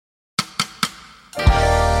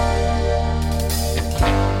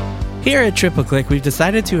Here at Triple Click, we've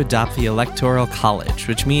decided to adopt the Electoral College,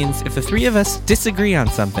 which means if the three of us disagree on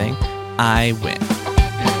something, I win.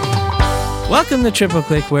 Welcome to Triple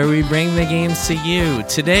Click, where we bring the games to you.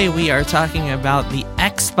 Today we are talking about the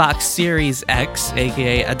Xbox Series X,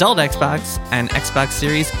 aka Adult Xbox, and Xbox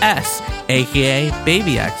Series S, aka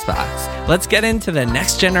Baby Xbox. Let's get into the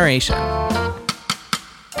next generation.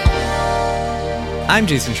 I'm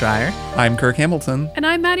Jason Schreier. I'm Kirk Hamilton. And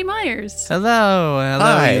I'm Maddie Myers. Hello,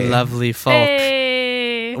 Hi. you lovely folk.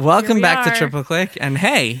 Hey, Welcome here we back to are. Triple Click. And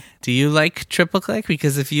hey, do you like Triple Click?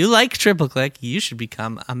 Because if you like Triple Click, you should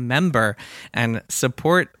become a member and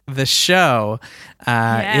support the show.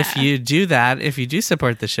 If you do that, if you do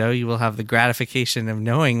support the show, you will have the gratification of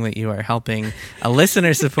knowing that you are helping a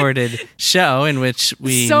listener-supported show in which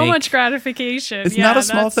we so make... much gratification. It's not a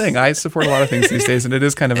small thing. I support a lot of things these days, and it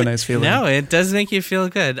is kind of a nice feeling. No, it does make you feel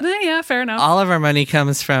good. Yeah, fair enough. All of our money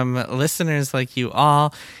comes from listeners like you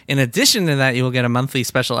all. In addition to that, you will get a monthly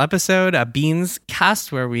special episode, a Beans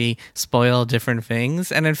Cast, where we spoil different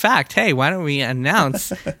things. And in fact, hey, why don't we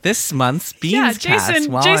announce this month's Beans Cast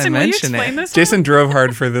while I Jason, will you mention explain it? this Jason drove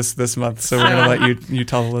hard for this month, so we're going to let you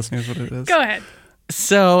tell the listeners what it is. Go ahead.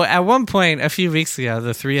 So at one point a few weeks ago,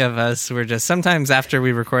 the three of us were just, sometimes after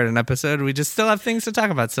we record an episode, we just still have things to talk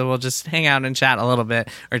about. So we'll just hang out and chat a little bit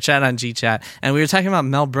or chat on GChat. And we were talking about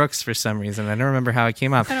Mel Brooks for some reason. I don't remember how it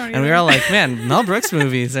came up. And we were all like, man, Mel Brooks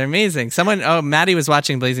movies are amazing. Maddie was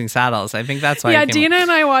watching Blazing Saddles. I think that's why. Yeah, it came Dina up.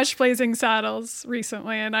 and I watched Blazing Saddles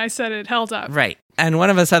recently, and I said it held up. Right. And one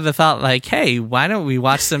of us had the thought, like, hey, why don't we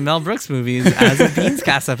watch some Mel Brooks movies as a Beans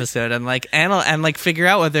Cast episode and figure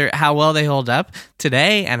out how well they hold up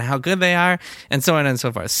today and how good they are and so on and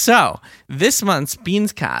so forth. So this month's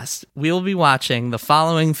Beans Cast, we will be watching the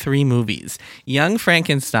following three movies: Young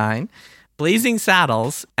Frankenstein, Blazing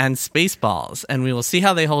Saddles, and Spaceballs. And we will see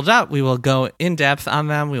how they hold up. We will go in depth on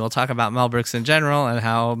them. We will talk about Mel Brooks in general and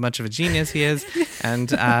how much of a genius he is, and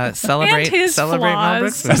celebrate his Mel flaws.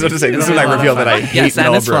 Brooks. I was about to say, this is It'll when be I a lot reveal of that fun. I hate Yes, and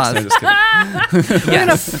Mel his Brooks. flaws. No, just kidding. We're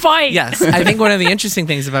gonna fight. Yes, I think one of the interesting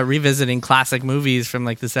things about revisiting classic movies from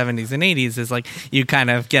like the 70s and 80s is like you kind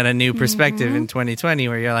of get a new perspective in 2020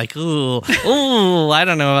 where you're like, ooh, I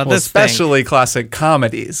don't know about Well, this thing. especially classic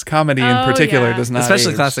comedies. Comedy in particular yeah. does not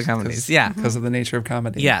Especially age classic comedies, yeah. Because of the nature of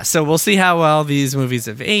comedy. Yeah, so we'll see how well these movies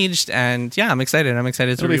have aged, and yeah, I'm excited. I'm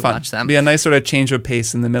excited to It'll be fun. rewatch them. Be a nice sort of change of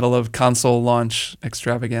pace in the middle of console launch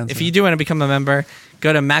extravaganza. If you do want to become a member,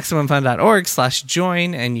 go to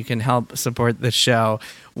MaximumFun.org/join and you can help support the show.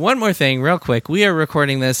 One more thing, real quick. We are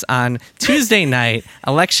recording this on Tuesday night,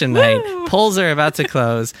 election night. Polls are about to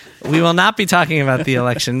close. We will not be talking about the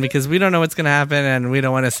election because we don't know what's going to happen and we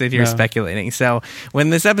don't want to sit here speculating. So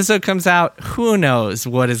when this episode comes out, who knows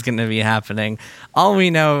what is going to be happening? All we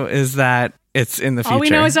know is that it's in the future. All we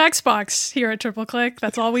know is Xbox here at Triple Click.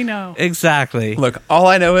 That's all we know. Exactly. Look, all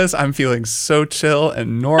I know is I'm feeling so chill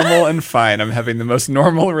and normal and fine. I'm having the most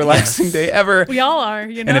normal, relaxing day ever. We all are,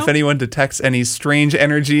 you know? And if anyone detects any strange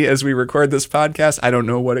energy as we record this podcast, I don't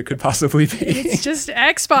know what it could possibly be. It's just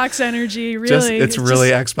Xbox energy, really. It's really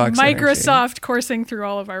just Xbox Microsoft coursing through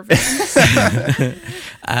all of our veins.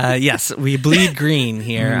 Yes, we bleed green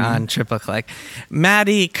here on Triple Click.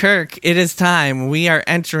 Maddie, Kirk, it is time. We are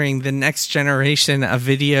entering the next generation of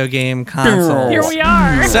video game consoles. Here we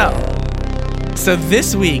are. So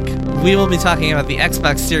this week, we will be talking about the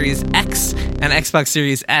Xbox Series X and Xbox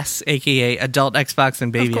Series S, aka Adult Xbox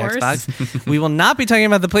and Baby Of course. Xbox. We will not be talking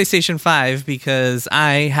about the PlayStation 5 because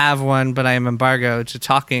I have one, but I am embargoed to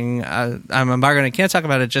talking. I'm embargoed and I can't talk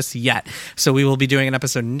about it just yet. So we will be doing an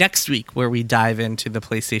episode next week where we dive into the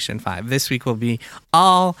PlayStation 5. This week will be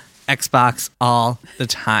all Xbox all the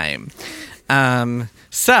time.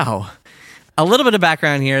 So... a little bit of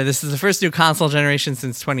background here. This is the first new console generation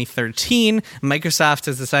since 2013. Microsoft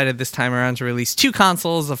has decided this time around to release two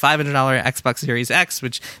consoles, the $500 Xbox Series X,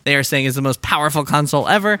 which they are saying is the most powerful console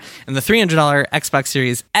ever, and the $300 Xbox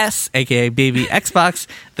Series S, aka Baby Xbox,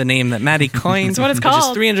 the name that Maddie coined. That's what it's which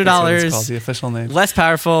called. is $300. That's what it's called, the official name. Less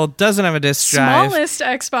powerful, doesn't have a disc drive. Smallest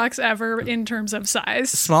Xbox ever in terms of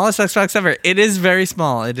size. Smallest Xbox ever. It is very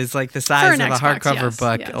small. It is like the size For of an a Xbox, hardcover yes,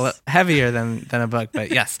 book, yes. Heavier than a book,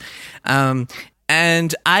 but yes.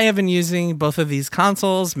 And I have been using both of these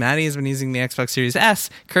consoles. Maddie has been using the Xbox Series S.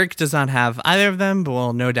 Kirk does not have either of them, but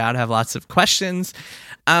will no doubt have lots of questions.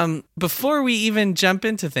 Before we even jump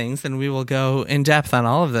into things, and we will go in depth on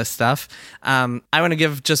all of this stuff, I want to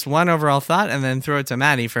give just one overall thought and then throw it to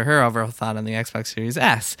Maddie for her overall thought on the Xbox Series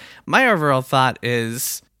S. My overall thought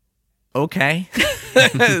is okay.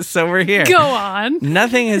 So we're here. Go on.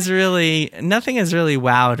 Nothing has really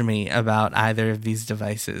wowed me about either of these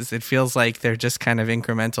devices. It feels like they're just kind of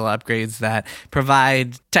incremental upgrades that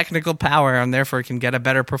provide technical power and therefore can get a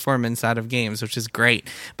better performance out of games, which is great.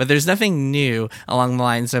 But there's nothing new along the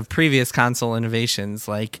lines of previous console innovations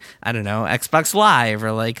like, I don't know, Xbox Live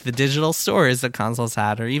or like the digital stores that consoles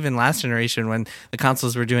had, or even last generation when the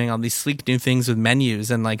consoles were doing all these sleek new things with menus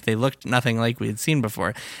and like they looked nothing like we had seen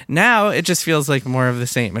before. Now it just feels like more of the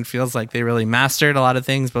same. It feels like they really mastered a lot of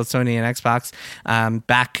things, both Sony and Xbox,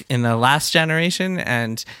 back in the last generation,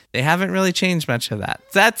 and they haven't really changed much of that.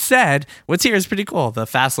 That said, what's here is pretty cool. The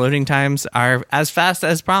fast loading times are as fast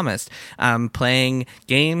as promised. Playing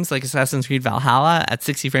games like Assassin's Creed Valhalla at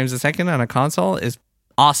 60 frames a second on a console is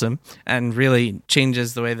awesome and really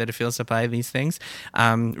changes the way that it feels to play these things.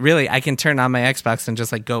 Really, I can turn on my Xbox and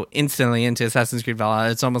just like go instantly into Assassin's Creed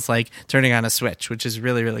Valhalla. It's almost like turning on a Switch, which is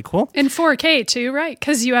really, really cool. In 4K too, right?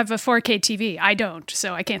 Because you have a 4K TV. I don't,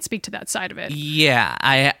 so I can't speak to that side of it. Yeah,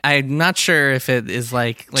 I'm not sure if it is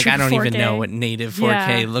like True I don't 4K. even know what native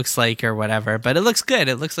 4K Yeah. looks like or whatever, but it looks good.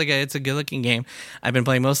 It looks like it's a good looking game. I've been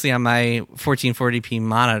playing mostly on my 1440p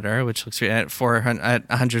monitor, which looks at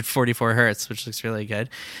 144 hertz, which looks really good.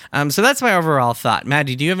 So that's my overall thought.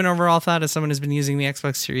 Maddie, do you have an overall thought as someone who's been using the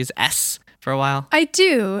Xbox Series S for a while? I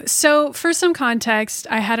do. So for some context,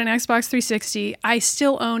 I had an Xbox 360. I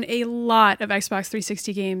still own a lot of Xbox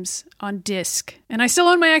 360 games on disc. And I still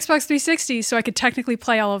own my Xbox 360, so I could technically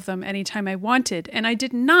play all of them anytime I wanted. And I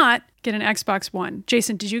did not get an Xbox One.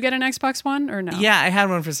 Jason, did you get an Xbox One or no? Yeah, I had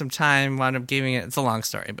one for some time, wound up giving it. It's a long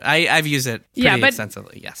story, but I've used it pretty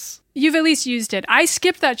extensively, yes. You've at least used it. I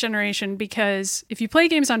skipped that generation because if you play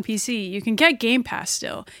games on PC, you can get Game Pass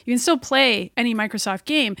still. You can still play any Microsoft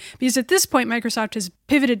game because at this point, Microsoft has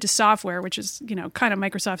pivoted to software, which is, kind of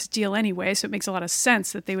Microsoft's deal anyway. So it makes a lot of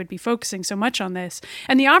sense that they would be focusing so much on this.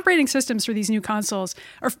 And the operating systems for these new consoles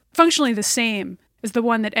are functionally the same as the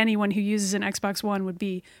one that anyone who uses an Xbox One would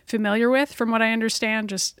be familiar with, from what I understand,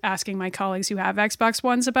 just asking my colleagues who have Xbox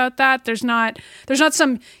Ones about that. There's not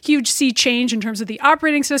some huge sea change in terms of the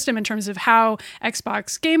operating system, in terms of how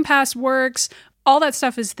Xbox Game Pass works. All that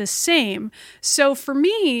stuff is the same. So for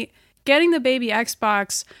me, getting the baby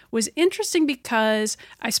Xbox was interesting because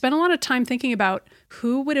I spent a lot of time thinking about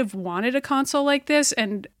who would have wanted a console like this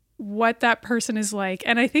and what that person is like.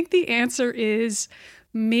 And I think the answer is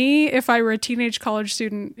me if I were a teenage college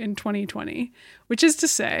student in 2020, which is to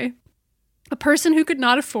say, a person who could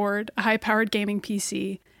not afford a high-powered gaming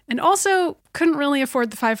PC and also couldn't really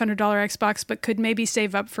afford the $500 Xbox, but could maybe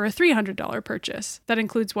save up for a $300 purchase. That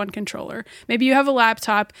includes one controller. Maybe you have a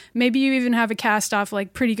laptop. Maybe you even have a cast-off,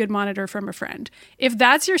 like, pretty good monitor from a friend. If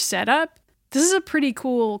that's your setup, this is a pretty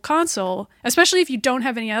cool console, especially if you don't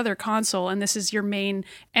have any other console and this is your main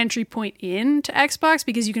entry point into Xbox,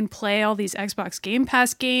 because you can play all these Xbox Game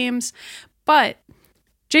Pass games. But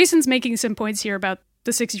Jason's making some points here about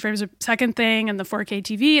the 60 frames a second thing and the 4K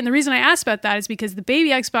TV. And the reason I asked about that is because the baby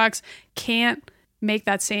Xbox can't make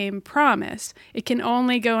that same promise. It can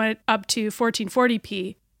only go up to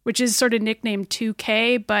 1440p, which is sort of nicknamed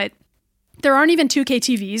 2K, but there aren't even 2K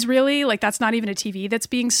TVs, really. Like, that's not even a TV that's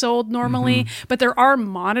being sold normally. Mm-hmm. But there are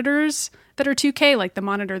monitors that are 2K. Like, the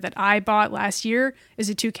monitor that I bought last year is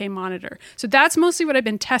a 2K monitor. So that's mostly what I've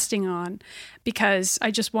been testing on because I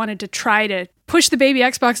just wanted to try to push the baby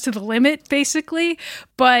Xbox to the limit, basically.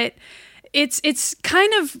 But it's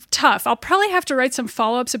kind of tough. I'll probably have to write some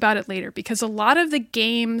follow-ups about it later because a lot of the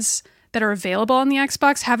games that are available on the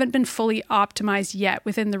Xbox haven't been fully optimized yet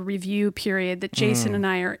within the review period that Jason and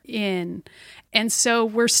I are in. And so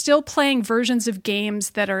we're still playing versions of games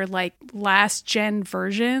that are like last gen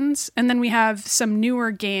versions. And then we have some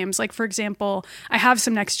newer games. Like, for example, I have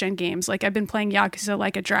some next gen games. Like, I've been playing Yakuza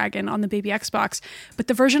Like a Dragon on the baby Xbox, but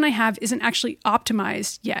the version I have isn't actually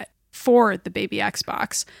optimized yet for the baby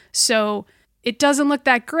Xbox. So it doesn't look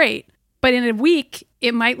that great, but in a week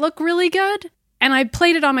it might look really good. And I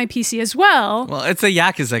played it on my PC as well. Well, it's a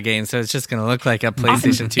Yakuza game, so it's just going to look like a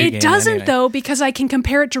PlayStation 2 game. It doesn't, anyway. though, because I can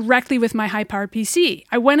compare it directly with my high-powered PC.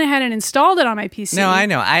 I went ahead and installed it on my PC. No, I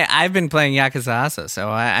know. I've been playing Yakuza also, so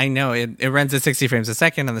I know it runs at 60 frames a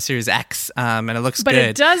second on the Series X, and it looks but good. But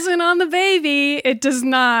it doesn't on the baby. It does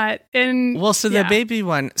not. And well, so the baby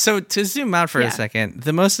one. So to zoom out for a second,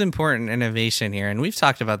 the most important innovation here, and we've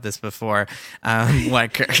talked about this before.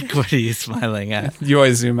 What are you smiling at? You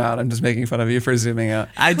always zoom out. I'm just making fun of you for zooming out.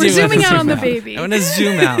 We're zooming out on the baby. I want to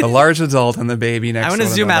zoom out. The large adult and the baby next to I want to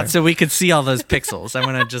one zoom another. out so we could see all those pixels. I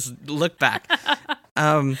want to just look back.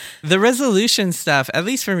 The resolution stuff, at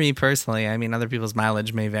least for me personally, I mean, other people's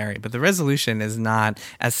mileage may vary, but the resolution is not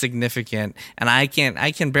as significant, and I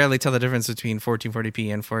can barely tell the difference between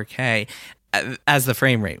 1440p and 4K. As the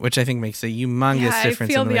frame rate, which I think makes a humongous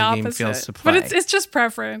difference in the way the game feels to play. But it's just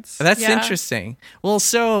preference. That's interesting. Well,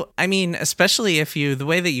 so, I mean, especially if the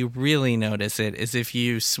way that you really notice it is if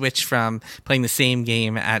you switch from playing the same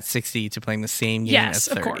game at 60 to playing the same game at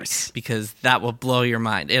 30. Of course. Because that will blow your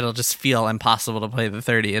mind. It'll just feel impossible to play the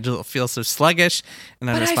 30. It'll feel so sluggish and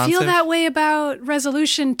unresponsive. But I feel that way about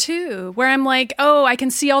resolution too, where I'm like, oh, I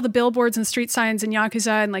can see all the billboards and street signs in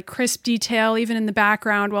Yakuza and like crisp detail even in the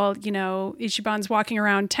background while, Ichiban's walking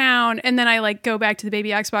around town, and then I like go back to the baby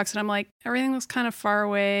Xbox and I'm like, everything looks kind of far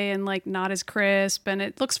away and like not as crisp, and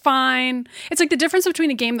it looks fine. It's like the difference between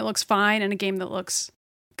a game that looks fine and a game that looks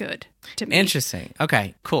good to me. Interesting.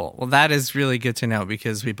 Okay, cool. Well, that is really good to know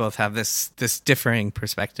because we both have this differing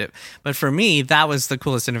perspective. But for me, that was the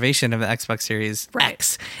coolest innovation of the Xbox Series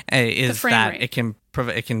X is that rate.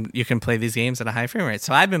 You can play these games at a high frame rate.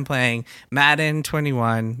 So I've been playing Madden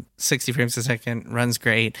 21, 60 frames a second, runs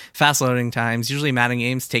great, fast loading times. Usually Madden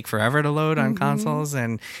games take forever to load on consoles,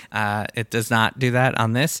 and it does not do that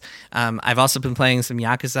on this. I've also been playing some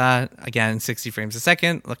Yakuza, again, 60 frames a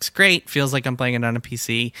second, looks great, feels like I'm playing it on a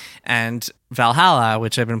PC, and Valhalla,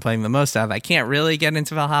 which I've been playing the most of. I can't really get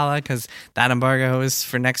into Valhalla because that embargo is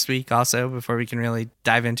for next week also before we can really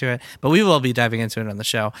dive into it. But we will be diving into it on the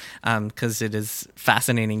show because it is a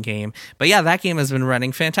fascinating game. But yeah, that game has been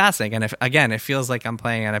running fantastic. And it feels like I'm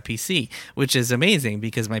playing on a PC, which is amazing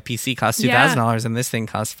because my PC costs $2,000 and this thing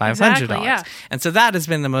costs $500. Exactly, yeah. And so that has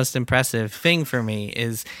been the most impressive thing for me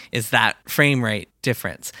is that frame rate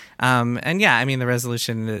difference. And yeah, I mean, the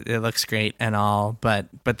resolution, it looks great and all, but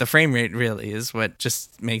the frame rate really is what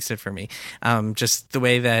just makes it for me. Just the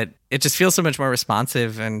way that it just feels so much more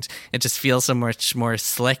responsive, and it just feels so much more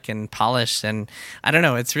slick and polished. And I don't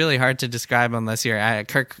know, it's really hard to describe unless you're.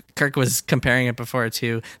 Kirk was comparing it before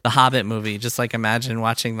to the Hobbit movie. Just like imagine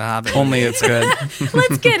watching the Hobbit. Only it's good.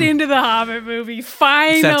 Let's get into the Hobbit movie.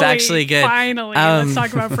 Finally, that's actually good. Finally, let's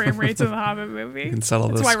talk about frame rates in the Hobbit movie. We can settle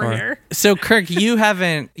that's this why score. we're here. So Kirk, you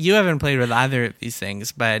haven't played with either of these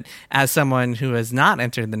things, but as someone who has not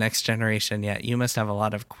entered the next generation yet, you must have a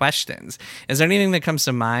lot of questions. Is there anything that comes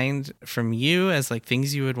to mind from you as like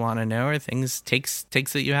things you would want to know, or takes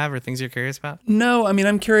that you have, or things you're curious about? No, I mean,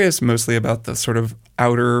 I'm curious mostly about the sort of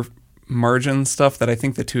outer margin stuff that I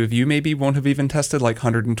think the two of you maybe won't have even tested, like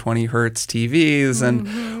 120 hertz TVs,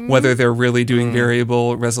 and whether they're really doing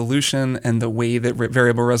variable resolution, and the way that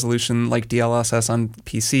variable resolution like DLSS on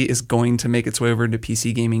PC is going to make its way over to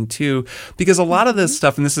PC gaming too. Because a lot of this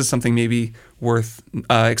stuff, and this is something maybe worth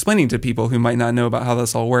explaining to people who might not know about how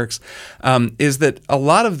this all works, is that a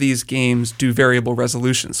lot of these games do variable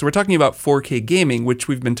resolution. So we're talking about 4K gaming, which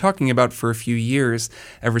we've been talking about for a few years,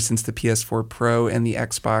 ever since the PS4 Pro and the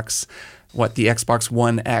Xbox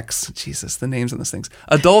One X. Jesus, the names on those things.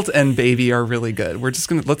 Adult and Baby are really good.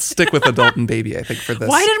 Let's stick with Adult and Baby, I think, for this.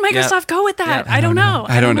 Why did Microsoft go with that? I don't know.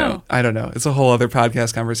 I don't know. It's a whole other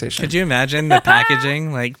podcast conversation. Could you imagine the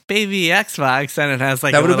packaging, like Baby Xbox, and it has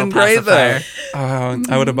like that a little pacifier? That would have been great,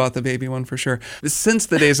 though. I would have bought the Baby one for sure. Since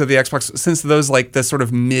the days of the Xbox, since those like the sort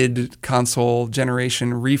of mid-console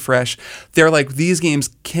generation refresh, they're like, these games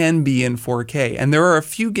can be in 4K. And there are a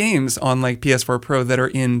few games on like PS4 Pro that are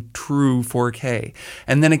in true 4K.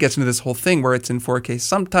 And then it gets into this whole thing where it's in 4K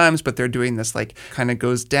sometimes, but they're doing this like kind of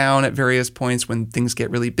goes down at various points when things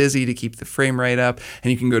get really busy to keep the frame rate up.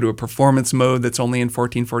 And you can go to a performance mode that's only in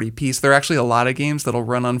 1440p. So there are actually a lot of games that'll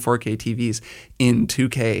run on 4K TVs in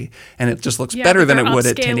 2K. And it just looks better than it would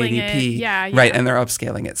at 1080p. Right. And they're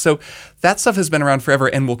upscaling it. So that stuff has been around forever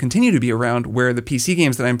and will continue to be around, where the PC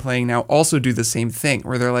games that I'm playing now also do the same thing,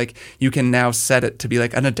 where they're like, you can now set it to be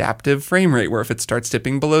like an adaptive frame rate, where if it starts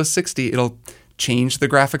dipping below 60, it'll change the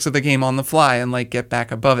graphics of the game on the fly and like get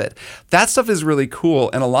back above it. That stuff is really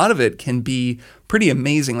cool, and a lot of it can be pretty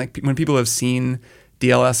amazing. Like when people have seen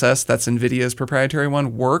DLSS, that's NVIDIA's proprietary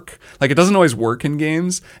one, work. Like it doesn't always work in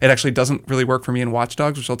games. It actually doesn't really work for me in Watch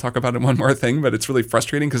Dogs, which I'll talk about in one more thing, but it's really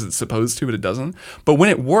frustrating because it's supposed to, but it doesn't. But when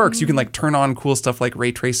it works, you can like turn on cool stuff like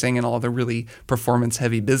ray tracing and all the really performance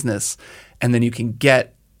heavy business. And then you can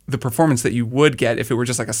get the performance that you would get if it were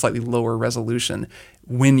just like a slightly lower resolution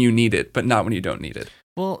when you need it, but not when you don't need it.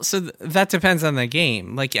 Well, so that depends on the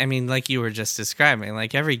game. Like, I mean, like you were just describing,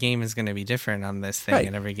 like every game is going to be different on this thing, Right.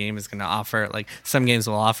 and every game is going to offer, like some games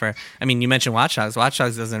will offer. I mean, you mentioned Watch Dogs. Watch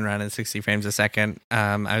Dogs doesn't run at 60 frames a second.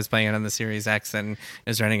 I was playing it on the Series X and it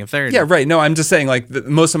was running at 30. Yeah, right. No, I'm just saying, like,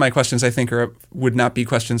 most of my questions, I think, would not be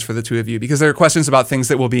questions for the two of you because they're questions about things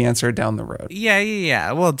that will be answered down the road.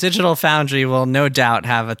 Yeah. Well, Digital Foundry will no doubt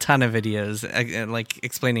have a ton of videos, like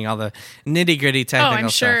explaining all the nitty gritty technical Oh, I'm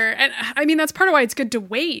stuff. sure. And I mean, that's part of why it's good to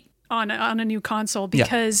wait on a new console,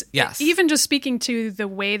 because Yes. even just speaking to the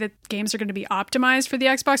way that games are going to be optimized for the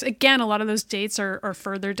Xbox, again, a lot of those dates are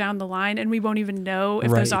further down the line, and we won't even know if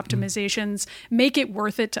those Right. optimizations make it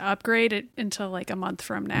worth it to upgrade it until like a month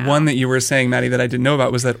from now. One that you were saying, Maddie, that I didn't know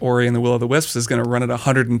about was that Ori and the Will of the Wisps is going to run at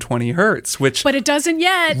 120 hertz, which... But it doesn't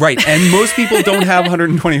yet. Right, and most people don't have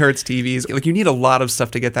 120 hertz TVs. Like, you need a lot of stuff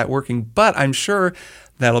to get that working, but I'm sure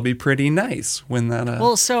that'll be pretty nice when that...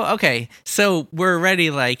 Well, so we're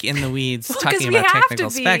already like in the weeds Well, 'cause talking we about have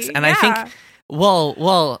technical to be, specs, and yeah. I think, well,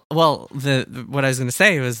 the what I was going to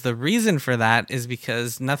say was the reason for that is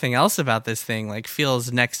because nothing else about this thing like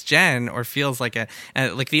feels next gen or feels like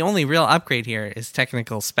like the only real upgrade here is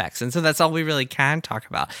technical specs, and so that's all we really can talk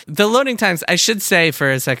about. The loading times, I should say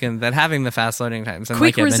for a second that having the fast loading times, and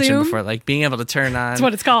Quick like I mentioned resume? before, like being able to turn on, That's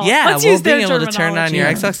what it's called. Yeah, Let's well, use their being able to turn on your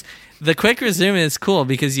terminology. Xbox. The quick resume is cool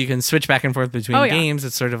because you can switch back and forth between Oh, yeah. games.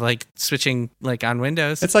 It's sort of like switching like on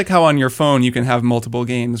Windows. It's like how on your phone you can have multiple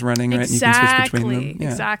games running, right? And you can switch between them. Yeah.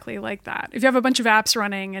 Exactly like that. If you have a bunch of apps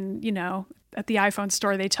running and, at the iPhone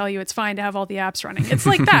store, they tell you it's fine to have all the apps running. It's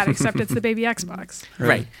like that, except it's the baby Xbox.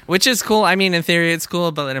 Right. Which is cool. I mean, in theory, it's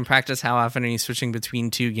cool, but in practice, how often are you switching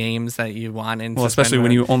between two games that you want? Well, especially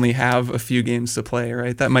when you only have a few games to play,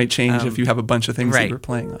 right? That might change if you have a bunch of things that you're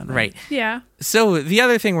playing on. Right. Yeah. So the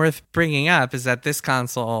other thing worth bringing up is that this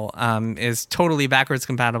console is totally backwards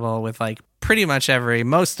compatible with like pretty much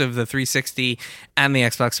most of the 360 and the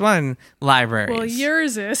Xbox One libraries. Well,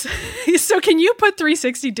 yours is. So can you put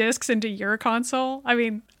 360 discs into your console? I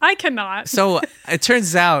mean, I cannot. So it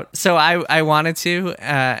turns out, I wanted to,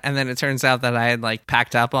 and then it turns out that I had like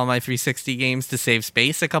packed up all my 360 games to save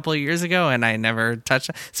space a couple of years ago, and I never touched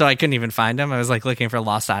them. So I couldn't even find them. I was like looking for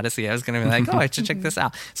Lost Odyssey. I was going to be like, oh, I should check this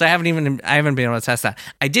out. So I haven't been able to test that.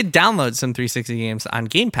 I did download some 360 games on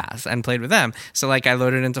Game Pass and played with them. So like I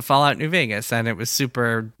loaded into Fallout New Vegas, and it was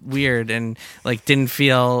super weird and like didn't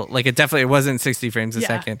feel like it wasn't 60 frames a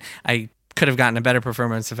second. I could have gotten a better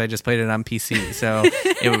performance if I just played it on PC. So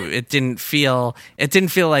it didn't feel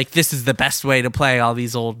like this is the best way to play all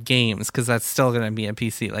these old games, because that's still going to be a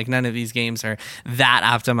PC. Like none of these games are that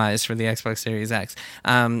optimized for the Xbox Series X.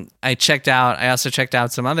 I also checked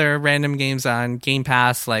out some other random games on Game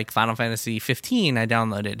Pass, like Final Fantasy 15 I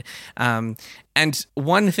downloaded. And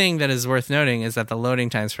one thing that is worth noting is that the loading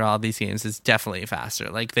times for all of these games is definitely faster.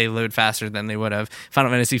 Like they load faster than they would have. Final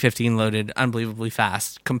Fantasy 15 loaded unbelievably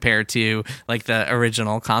fast compared to like the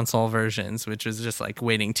original console versions, which was just like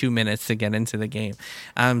waiting 2 minutes to get into the game.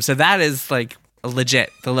 So that is like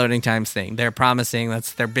legit, the loading times thing. They're promising,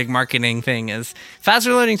 that's their big marketing thing, is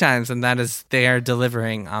faster loading times, and they are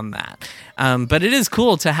delivering on that. But it is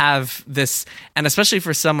cool to have this, and especially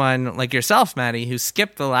for someone like yourself, Maddie, who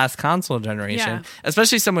skipped the last console generation,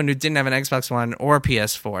 especially someone who didn't have an Xbox One or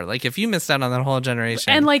PS4. Like if you missed out on that whole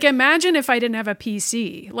generation. And like imagine if I didn't have a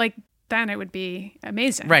PC. Like then it would be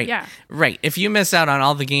amazing. Right. Yeah. Right. If you miss out on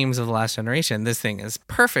all the games of the last generation, this thing is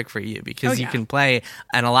perfect for you because you can play,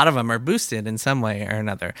 and a lot of them are boosted in some way or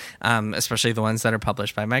another, especially the ones that are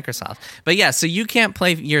published by Microsoft. But yeah, so you can't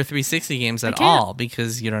play your 360 games at all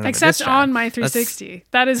because you don't have a disc Except drive. on my 360.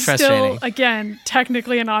 That is still, frustrating. again,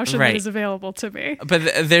 technically an option Right. that is available to me. But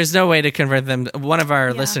there's no way to convert them. One of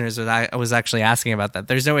our listeners was actually asking about that.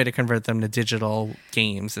 There's no way to convert them to digital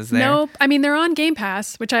games, is there? Nope. I mean, they're on Game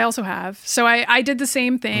Pass, which I also have. So I did the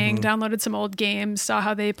same thing, downloaded some old games, saw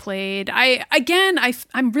how they played.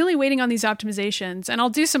 I'm really waiting on these optimizations, and I'll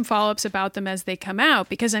do some follow-ups about them as they come out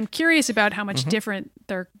because I'm curious about how much different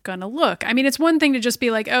they're going to look. I mean, it's one thing to just be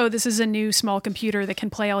like, oh, this is a new small computer that can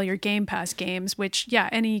play all your Game Pass games, which, yeah,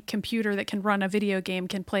 any computer that can run a video game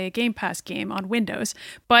can play a Game Pass game on Windows.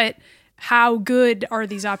 But how good are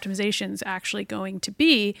these optimizations actually going to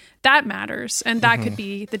be? That matters. And that could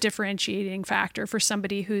be the differentiating factor for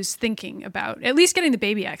somebody who's thinking about at least getting the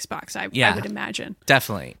baby Xbox, I would imagine.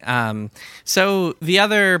 Definitely. So the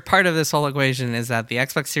other part of this whole equation is that the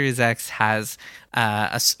Xbox Series X has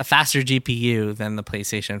a faster GPU than the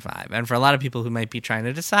PlayStation 5. And for a lot of people who might be trying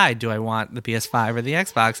to decide, do I want the PS5 or the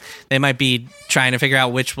Xbox? They might be trying to figure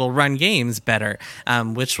out which will run games better,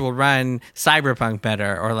 which will run Cyberpunk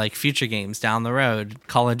better, or like future games down the road,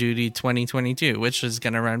 Call of Duty 2022, which is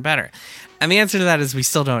going to run better. And the answer to that is we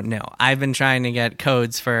still don't know. I've been trying to get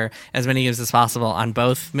codes for as many games as possible on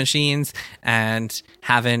both machines and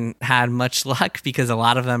haven't had much luck because a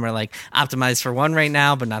lot of them are like optimized for one right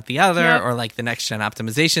now, but not the other, Yep. or like the next gen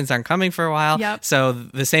optimizations aren't coming for a while. Yep. So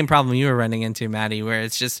the same problem you were running into, Maddie, where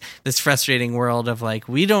it's just this frustrating world of like,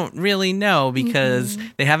 we don't really know because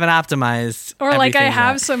they haven't optimized. Or like I everything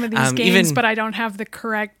have yet. some of these games, even- but I don't have the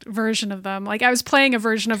correct version of them. Like I was playing a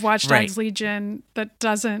version of Watch Dogs Right. Legion that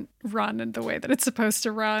doesn't run in the way that it's supposed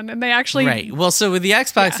to run, and they actually Right. Well, so with the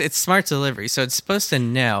Xbox, Yeah. it's smart delivery, so it's supposed to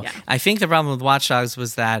know. Yeah. I think the problem with Watch Dogs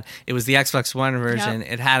was that it was the Xbox One version;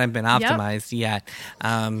 it hadn't been optimized yet,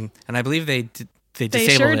 and I believe they they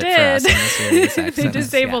disabled sure it for us. did. In the Series X. They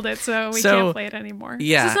disabled it, so we So, can't play it anymore.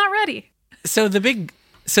 yeah. It's not ready. So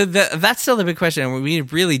that's still the big question, and we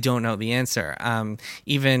really don't know the answer.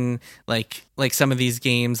 Even like some of these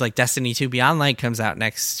games, like Destiny 2 Beyond Light comes out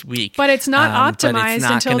next week, But it's not but optimized it's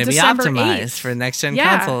not until gonna December be optimized 8th. for next gen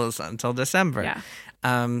Yeah. consoles until December. Yeah.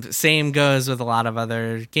 Same goes with a lot of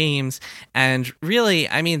other games. And really,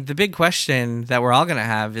 I mean, the big question that we're all going to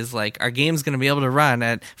have is like, are games going to be able to run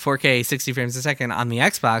at 4K 60 frames a second on the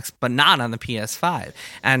Xbox, but not on the PS5?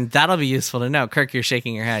 And that'll be useful to know. Kirk, you're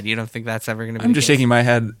shaking your head. You don't think that's ever going to be I'm the just case? shaking my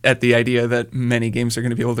head at the idea that many games are going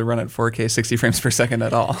to be able to run at 4K 60 frames per second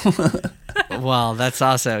at all. Well, that's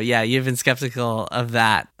also, yeah, you've been skeptical of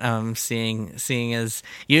that, seeing as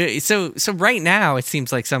you, so right now it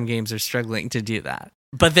seems like some games are struggling to do that.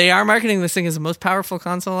 But they are marketing this thing as the most powerful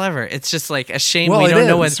console ever. It's just like a shame Well, we it don't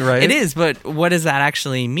know is, what right? it is, but what does that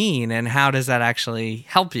actually mean and how does that actually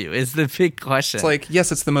help you is the big question. It's like,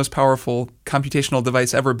 yes, it's the most powerful computational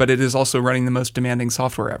device ever, but it is also running the most demanding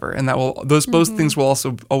software ever. And that will both things will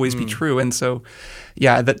also always be true. And so,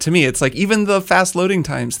 yeah, that to me, it's like even the fast loading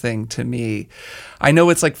times thing to me, I know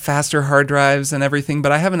it's like faster hard drives and everything,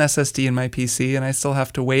 but I have an SSD in my PC and I still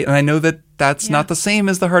have to wait. And I know that that's not the same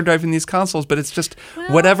as the hard drive in these consoles, but it's just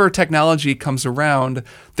whatever technology comes around,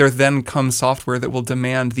 there then comes software that will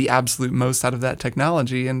demand the absolute most out of that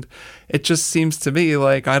technology. And it just seems to me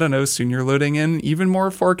like, I don't know, soon you're loading in even more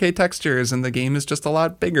 4K textures and the game is just a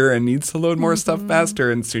lot bigger and needs to load more stuff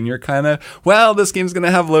faster. And soon you're kind of, well, this game's going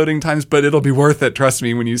to have loading times, but it'll be worth it. Trust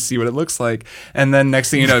me, when you see what it looks like. And then next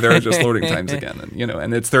thing you know, there are just loading times again. And,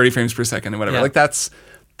 and it's 30 frames per second and whatever. Yeah. Like that's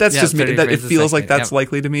just me. 30 That, it frames a feels like second, that's yep.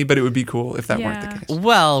 likely to me, but it would be cool if that weren't Yeah. the case.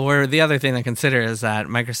 Well, where the other thing to consider is that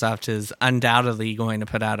Microsoft is undoubtedly going to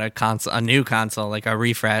put out a new console, like a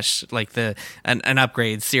refresh, like an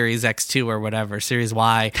upgrade, Series X2 or whatever, Series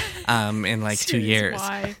Y, in like 2 Series years.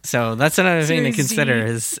 Y. So that's another thing to Series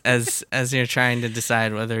consider Z. as you're trying to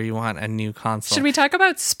decide whether you want a new console. Should we talk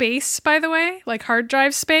about space, by the way? Like hard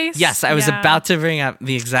drive space? Yes, I was Yeah. about to bring up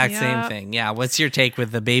the exact same Yeah. thing. Yeah, what's your take with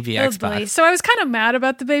the baby Oh, Xbox? boy. So I was kind of mad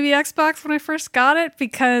about the baby Xbox when I first got it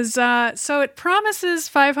because so it promises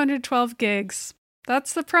 512 gigs.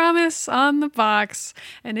 That's the promise on the box.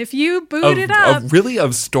 And if you boot it up, Really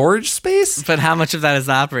of storage space? But how much of that is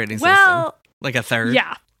the operating system? well, Like a third?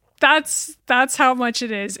 yeah, that's how much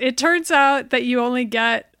it is. It turns out that you only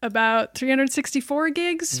get about 364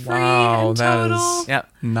 gigs free Wow, in that total. is Yep.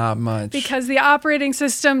 not much. Because the operating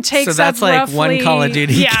system takes So that's up like roughly, one Call of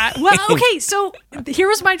Duty Yeah. game. Well, okay. So here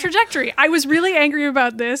was my trajectory. I was really angry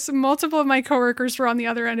about this. Multiple of my coworkers were on the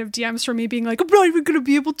other end of DMs from me being like, I'm not even going to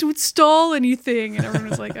be able to install anything. And everyone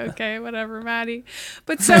was like, okay, whatever, Maddie.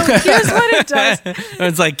 But so here's what it does.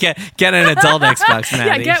 It's like get an adult Xbox,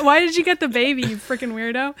 Maddie. Yeah, why did you get the baby, you freaking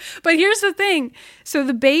weirdo? But here's the thing. So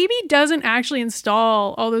the baby doesn't actually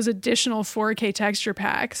install all those additional 4K texture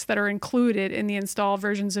packs that are included in the install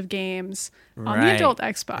versions of games on the Right, adult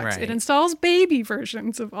Xbox. right. It installs baby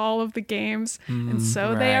versions of all of the games, and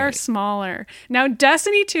so they are right. smaller. Now,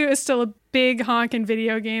 Destiny 2 is still a big honkin'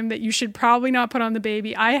 video game that you should probably not put on the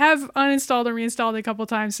baby. I have uninstalled and reinstalled a couple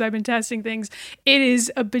times, so I've been testing things. It is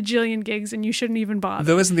a bajillion gigs, and you shouldn't even bother.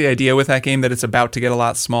 Though isn't the idea with that game that it's about to get a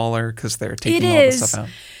lot smaller because they're taking It all is. the stuff out?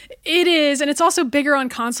 It is, and it's also bigger on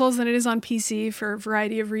consoles than it is on PC for a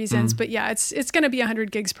variety of reasons. But yeah, it's going to be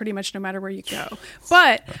 100 gigs pretty much no matter where you go.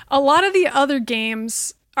 But a lot of the other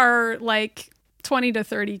games are like 20 to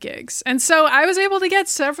 30 gigs. And so I was able to get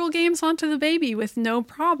several games onto the baby with no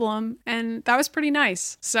problem, and that was pretty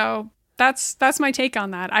nice. So that's my take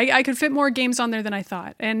on that. I could fit more games on there than I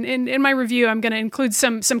thought. And in my review, I'm going to include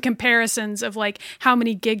some comparisons of like how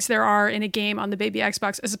many gigs there are in a game on the baby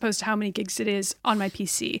Xbox as opposed to how many gigs it is on my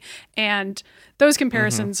PC. And those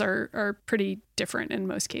comparisons are pretty different in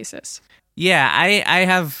most cases. Yeah, I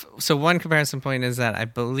have. So one comparison point is that I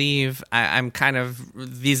believe I'm kind of,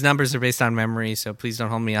 these numbers are based on memory, so please don't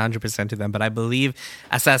hold me 100% to them. But I believe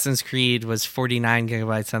Assassin's Creed was 49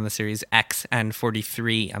 gigabytes on the Series X and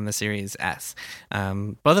 43 on the Series S,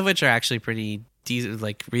 both of which are actually pretty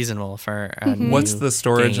reasonable for a new What's the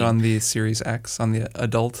storage game. on the Series X, on the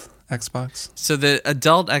adult Xbox? So the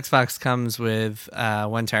adult Xbox comes with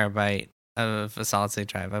 1 terabyte of a solid state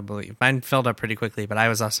drive, I believe. Mine filled up pretty quickly, but I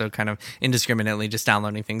was also kind of indiscriminately just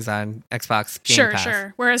downloading things on Xbox Game Pass.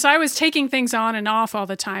 Sure. Whereas I was taking things on and off all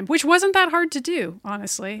the time, which wasn't that hard to do,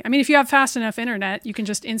 honestly. I mean, if you have fast enough internet, you can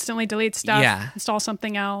just instantly delete stuff, install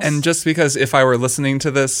something else. And just because if I were listening to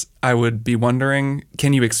this, I would be wondering,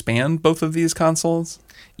 can you expand both of these consoles?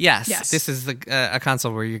 Yes. This is a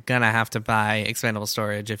console where you're going to have to buy expandable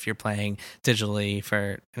storage if you're playing digitally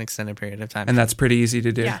for an extended period of time. And that's pretty easy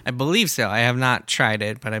to do. Yeah. I believe so. I have not tried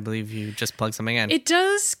it, but I believe you just plug something in. It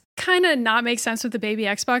does kind of not make sense with the baby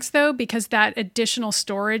Xbox, though, because that additional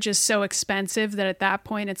storage is so expensive that at that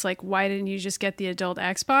point it's like, why didn't you just get the adult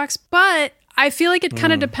Xbox? But I feel like it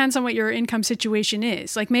kind of depends on what your income situation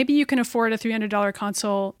is. Like maybe you can afford a $300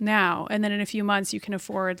 console now, and then in a few months you can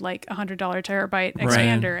afford like a $100 terabyte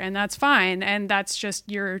expander, and that's fine. And that's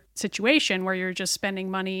just your situation where you're just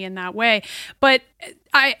spending money in that way. But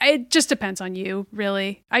it just depends on you,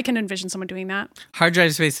 really. I can envision someone doing that. Hard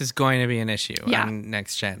drive space is going to be an issue on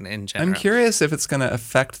next gen in general. I'm curious if it's going to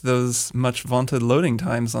affect those much vaunted loading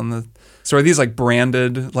times on the. So are these like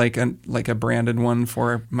branded, like a branded one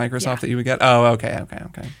for Microsoft that you would get? Oh, okay.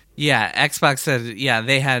 Yeah, Xbox said,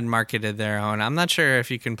 they had marketed their own. I'm not sure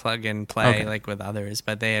if you can plug and play like with others,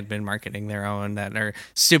 but they had been marketing their own that are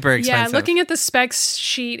super expensive. Yeah, looking at the specs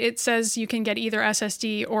sheet, it says you can get either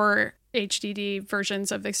SSD or HDD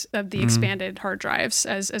versions of the expanded hard drives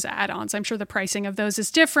as add-ons. I'm sure the pricing of those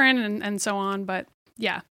is different and so on, but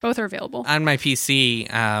yeah, both are available. On my PC,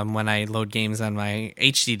 when I load games on my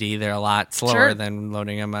HDD, they're a lot slower than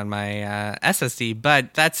loading them on my SSD.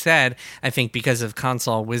 But that said, I think because of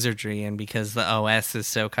console wizardry and because the OS is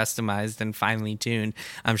so customized and finely tuned,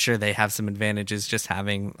 I'm sure they have some advantages just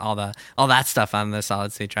having all that stuff on the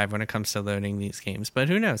solid state drive when it comes to loading these games. But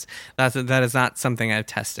who knows? That is not something I've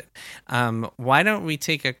tested. Why don't we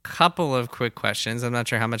take a couple of quick questions? I'm not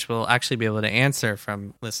sure how much we'll actually be able to answer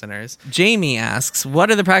from listeners. Jamie asks, what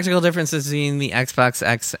are the practical differences between the Xbox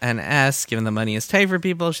X and S? Given the money is tight for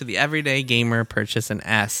people, should the everyday gamer purchase an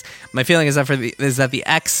S? My feeling is that the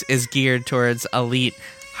X is geared towards elite,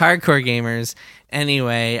 hardcore gamers.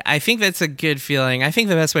 Anyway, I think that's a good feeling. I think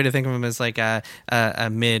the best way to think of them is like a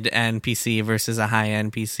mid-end PC versus a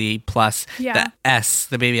high-end PC. Plus, the S,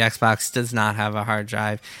 the baby Xbox, does not have a hard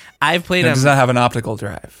drive. I've played them. It does not have an optical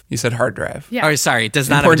drive. You said hard drive. Yeah. Or sorry, it does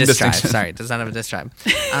not have a disk drive. Sorry, it does not have a disk drive.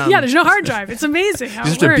 Yeah, there's no hard drive. It's amazing how You it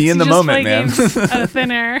just have works. to be in the moment, man. Games out of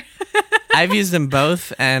thin air. I've used them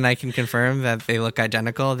both, and I can confirm that they look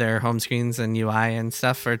identical. Their home screens and UI and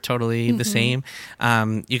stuff are totally the same.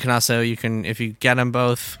 You can if you get them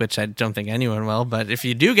both, which I don't think anyone will, but if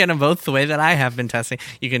you do get them both the way that I have been testing,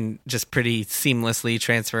 you can just pretty seamlessly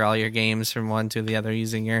transfer all your games from one to the other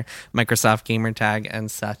using your Microsoft gamer tag and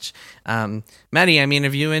such. Maddie, I mean,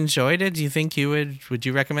 have you enjoyed it? Do you think would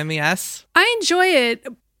you recommend the S? I enjoy it.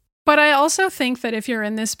 But I also think that if you're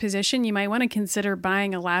in this position, you might want to consider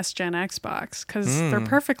buying a last gen Xbox because they're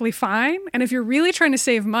perfectly fine. And if you're really trying to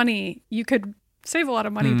save money, you could save a lot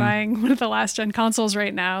of money buying one of the last gen consoles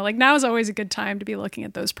right now. Like now is always a good time to be looking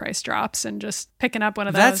at those price drops and just picking up one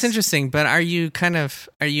of those. That's interesting, but are you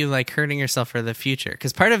like hurting yourself for the future?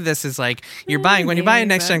 Because part of this is like when you buy a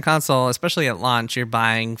next gen console, especially at launch, you're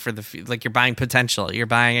buying you're buying potential. You're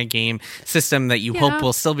buying a game system that you hope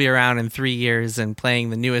will still be around in 3 years and playing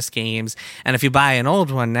the newest games. And if you buy an old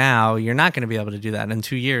one now, you're not going to be able to do that in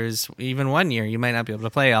 2 years, even 1 year. You might not be able to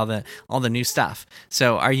play all the new stuff.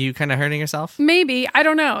 So are you kind of hurting yourself? Maybe. I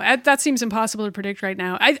don't know. That seems impossible to predict right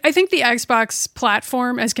now. I think the Xbox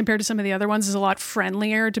platform, as compared to some of the other ones, is a lot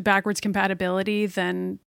friendlier to backwards compatibility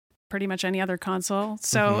than pretty much any other console.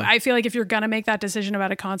 So I feel like if you're going to make that decision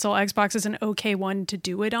about a console, Xbox is an okay one to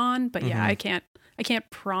do it on. But yeah, I can't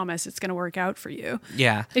promise it's going to work out for you.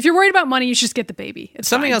 Yeah. If you're worried about money, you should just get the baby. It's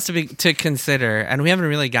something fine. else to consider, and we haven't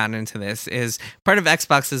really gotten into this, is part of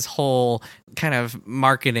Xbox's whole kind of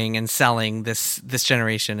marketing and selling this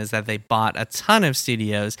generation is that they bought a ton of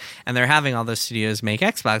studios, and they're having all those studios make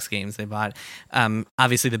Xbox games. They bought,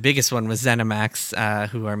 obviously the biggest one was ZeniMax,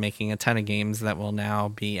 who are making a ton of games that will now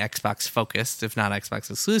be Xbox focused, if not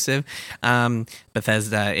Xbox exclusive.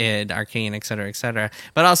 Bethesda, id, Arcane, etc.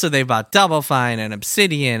 But also they bought Double Fine and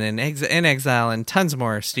Obsidian and In Exile and tons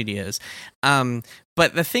more studios.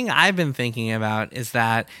 But the thing I've been thinking about is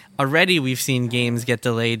that already we've seen games get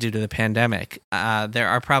delayed due to the pandemic. There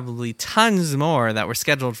are probably tons more that were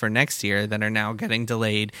scheduled for next year that are now getting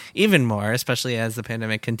delayed even more, especially as the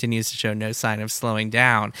pandemic continues to show no sign of slowing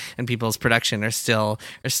down and people's production are still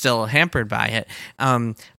hampered by it.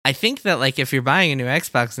 I think that like if you're buying a new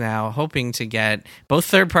Xbox now, hoping to get both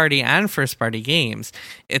third-party and first-party games,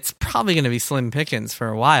 it's probably going to be slim pickings for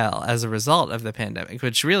a while as a result of the pandemic,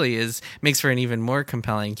 which really makes for an even more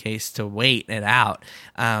compelling case to wait it out.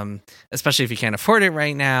 Especially if you can't afford it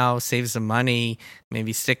right now, save some money,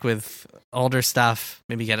 maybe stick with older stuff,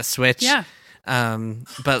 maybe get a Switch. Yeah.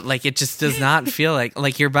 But like it just does not feel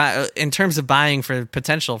like you're in terms of buying for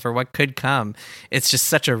potential for what could come. It's just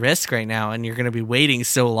such a risk right now, and you're going to be waiting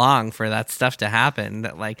so long for that stuff to happen.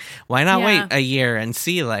 That like, why not wait a year and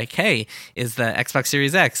see like, hey, is the Xbox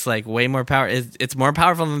Series X like way more power? It's more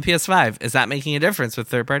powerful than the PS5? Is that making a difference with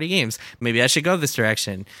third-party games? Maybe I should go this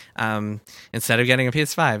direction instead of getting a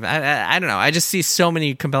PS5. I don't know. I just see so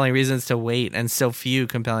many compelling reasons to wait and so few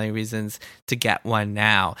compelling reasons to get one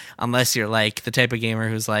now, unless you're like the type of gamer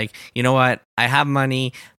who's like, you know what, I have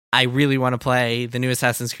money, I really want to play the new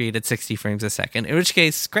Assassin's Creed at 60 frames a second, in which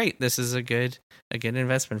case, great, this is a good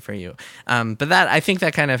investment for you. But that, I think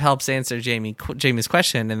that kind of helps answer Jamie's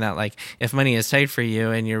question, in that like, if money is tight for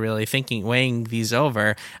you and you're really weighing these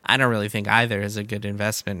over, I don't really think either is a good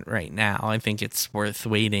investment right now. I think it's worth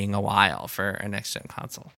waiting a while for a next gen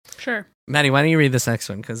console. Sure. Maddie, why don't you read this next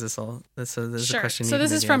one? Because this is sure. a question. So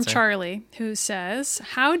this is from answer. Charlie, who says,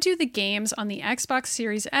 how do the games on the Xbox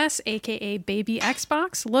Series S, aka Baby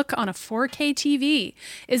Xbox, look on a 4K TV?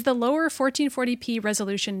 Is the lower 1440p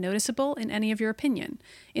resolution noticeable in any of your opinion?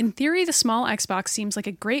 In theory, the small Xbox seems like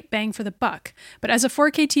a great bang for the buck, but as a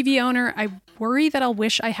 4K TV owner, I worry that I'll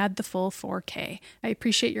wish I had the full 4K. I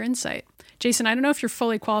appreciate your insight. Jason, I don't know if you're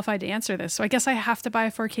fully qualified to answer this, so I guess I have to buy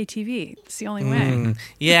a 4K TV. It's the only way.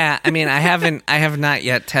 Yeah, I mean, I have not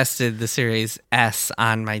yet tested the Series S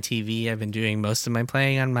on my TV. I've been doing most of my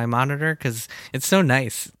playing on my monitor because it's so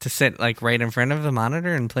nice to sit like right in front of the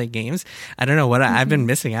monitor and play games. I don't know what I've been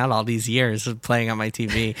missing out all these years of playing on my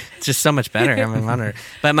TV. It's just so much better on my monitor.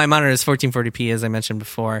 But my monitor is 1440p, as I mentioned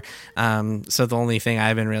before. So the only thing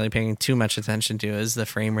I've been really paying too much attention to is the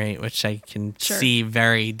frame rate, which I can see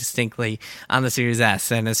very distinctly on the Series S.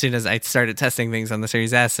 And as soon as I started testing things on the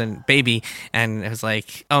Series S and Baby, and it was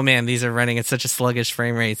like, oh man, these are running at such a sluggish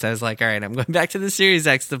frame rates, I was like, all right, I'm going back to the Series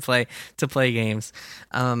X to play games.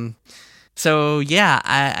 So yeah,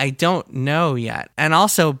 I don't know yet. And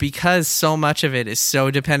also because so much of it is so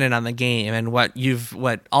dependent on the game, and what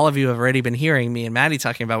all of you have already been hearing me and Maddie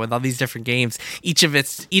talking about with all these different games, each of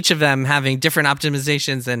them having different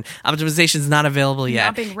optimizations and optimizations not available yet.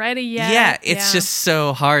 Not being ready yet. Yeah, it's just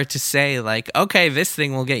so hard to say like, okay, this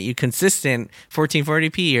thing will get you consistent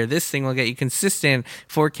 1440p, or this thing will get you consistent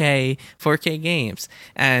 4K Mm-hmm. games.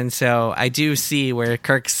 And so I do see where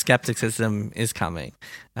Kirk's skepticism is coming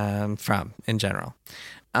from in general.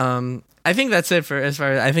 I think that's it for as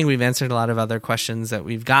far as I think we've answered a lot of other questions that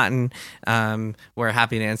we've gotten. We're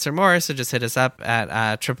happy to answer more, so just hit us up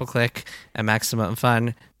at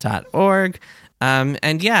tripleclick@maximumfun.org.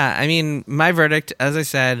 And yeah, I mean, my verdict, as I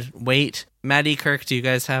said, wait. Maddie, Kirk, do you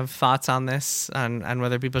guys have thoughts on this, on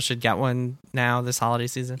whether people should get one now this holiday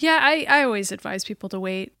season? Yeah, I always advise people to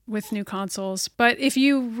wait with new consoles. But if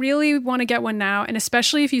you really want to get one now, and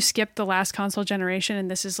especially if you skip the last console generation and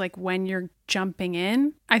this is like when you're jumping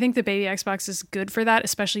in, I think the Baby Xbox is good for that,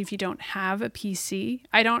 especially if you don't have a PC.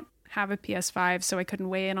 I don't have a PS5, so I couldn't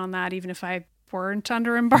weigh in on that even if I weren't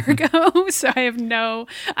under embargo. So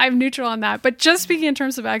I'm neutral on that. But just speaking in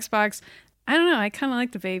terms of Xbox, I don't know. I kind of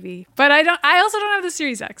like the Baby, but I also don't have the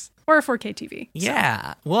Series X or a 4K TV.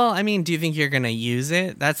 Yeah. Well, I mean, do you think you're going to use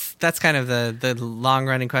it? That's kind of the long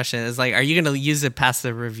running question is like, are you going to use it past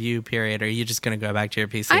the review period, or are you just going to go back to your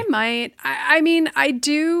PC? I might. I mean, I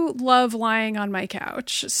do love lying on my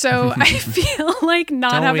couch. So I feel like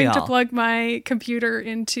not having to plug my computer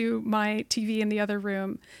into my TV in the other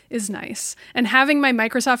room is nice. And having my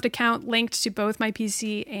Microsoft account linked to both my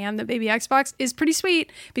PC and the Baby Xbox is pretty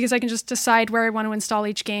sweet, because I can just decide where I want to install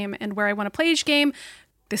each game and where I want to play each game.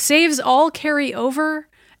 The saves all carry over.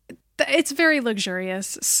 It's very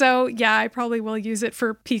luxurious. So yeah, I probably will use it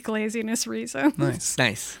for peak laziness reasons.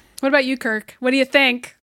 Nice. What about you, Kirk? What do you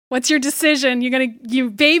think? What's your decision?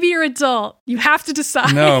 You baby or adult? You have to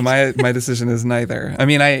decide. No, my decision is neither. I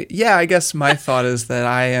mean, I guess my thought is that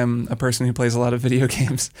I am a person who plays a lot of video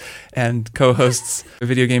games and co-hosts a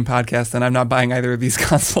video game podcast, and I'm not buying either of these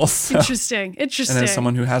consoles. So. Interesting. And as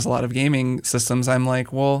someone who has a lot of gaming systems, I'm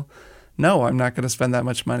like, well, no, I'm not going to spend that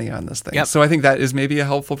much money on this thing. Yep. So I think that is maybe a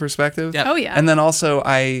helpful perspective. Yep. Oh, yeah. And then also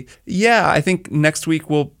I think next week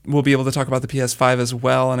we'll be able to talk about the PS5 as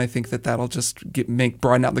well, and I think that'll just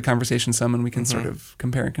broaden out the conversation some, and we can sort of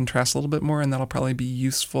compare and contrast a little bit more, and that'll probably be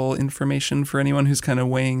useful information for anyone who's kind of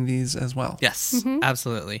weighing these as well. Yes,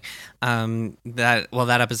 absolutely. That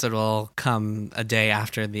episode will come a day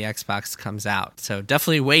after the Xbox comes out, so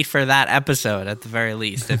definitely wait for that episode at the very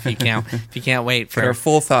least. If you can't wait for our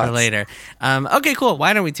full thoughts for later. Okay, cool.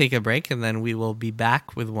 Why don't we take a break and then we will be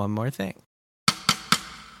back with one more thing.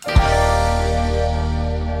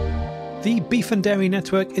 The Beef and Dairy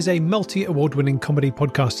Network is a multi-award-winning comedy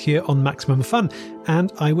podcast here on Maximum Fun,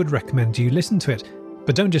 and I would recommend you listen to it.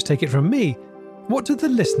 But don't just take it from me. What do the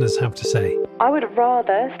listeners have to say? I would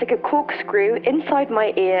rather stick a corkscrew inside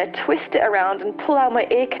my ear, twist it around, and pull out my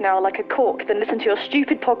ear canal like a cork than listen to your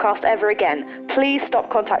stupid podcast ever again. Please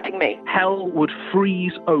stop contacting me. Hell would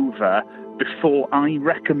freeze over before I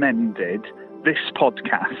recommended this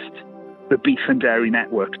podcast, the Beef and Dairy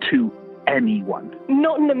Network, to anyone.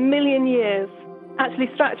 Not in a million years. Actually,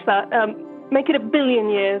 scratch that. Make it 1 billion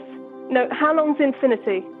years. No, how long's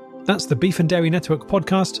infinity? That's the Beef and Dairy Network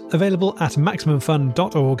podcast, available at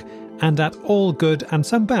MaximumFun.org and at all good and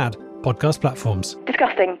some bad podcast platforms.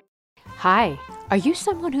 Disgusting. Hi. Are you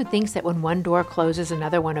someone who thinks that when one door closes,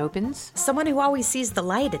 another one opens? Someone who always sees the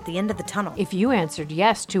light at the end of the tunnel. If you answered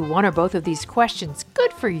yes to one or both of these questions,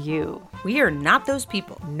 good for you. We are not those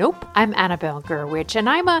people. Nope. I'm Annabelle Gurwitch, and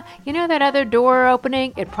I'm that other door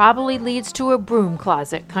opening, it probably leads to a broom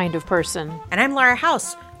closet kind of person. And I'm Laura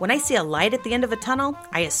House. When I see a light at the end of a tunnel,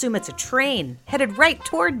 I assume it's a train headed right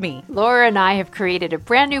toward me. Laura and I have created a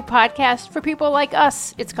brand new podcast for people like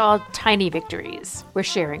us. It's called Tiny Victories. We're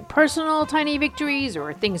sharing personal tiny victories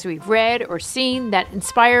or things we've read or seen that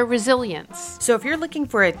inspire resilience. So if you're looking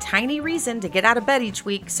for a tiny reason to get out of bed each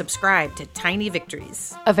week, subscribe to Tiny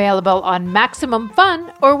Victories. Available on Maximum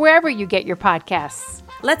Fun or wherever you get your podcasts.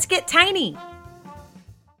 Let's get tiny.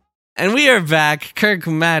 And we are back. Kirk,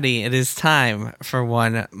 Maddie, it is time for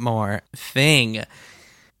one more thing.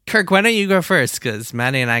 Kirk, why don't you go first? Because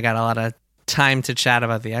Maddie and I got a lot of time to chat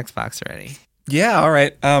about the Xbox already. Yeah, all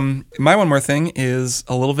right. My one more thing is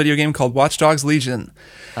a little video game called Watch Dogs Legion.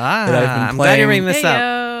 I'm glad you're bringing this up.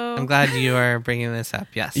 Heyo. I'm glad you are bringing this up,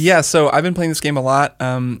 yes. Yeah, so I've been playing this game a lot.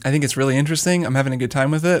 I think it's really interesting. I'm having a good time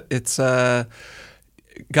with it. It's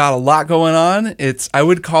got a lot going on. I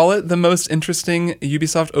would call it the most interesting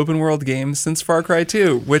Ubisoft open world game since Far Cry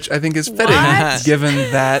 2, which I think is fitting given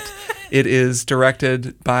that it is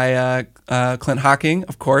directed by Clint Hocking,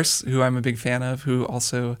 of course, who I'm a big fan of, who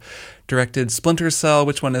also directed Splinter Cell.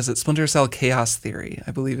 Which one is it? Splinter Cell Chaos Theory,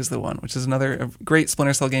 I believe is the one, which is another great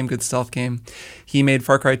Splinter Cell game, good stealth game. He made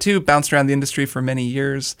Far Cry 2, bounced around the industry for many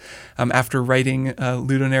years after writing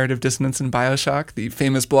Ludonarrative Dissonance in BioShock, the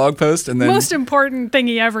famous blog post. And then most important thing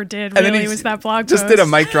he ever did really was that blog just post. Did a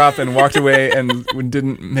mic drop and walked away and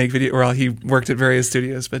didn't make video. Well, he worked at various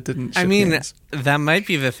studios, but didn't ship games. That might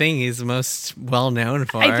be the thing he's most well known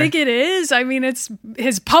for. I think it is. I mean, it's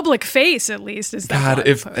his public face, at least, is that God,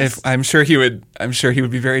 blog post. if I'm sure he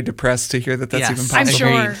would be very depressed to hear that's even possible.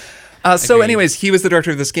 I'm sure. So anyways, he was the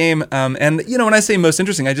director of this game. And when I say most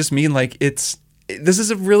interesting, I just mean like this is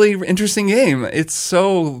a really interesting game. It's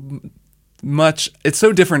so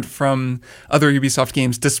different from other Ubisoft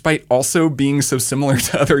games, despite also being so similar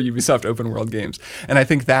to other Ubisoft open world games. And I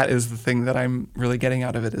think that is the thing that I'm really getting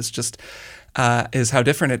out of it is how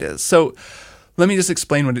different it is. So let me just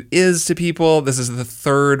explain what it is to people. This is the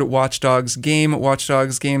third Watch Dogs game. Watch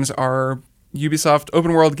Dogs games are Ubisoft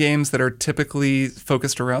open world games that are typically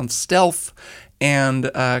focused around stealth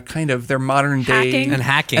and kind of their modern day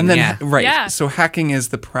hacking. And then, right. Yeah. So hacking is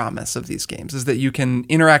the promise of these games, is that you can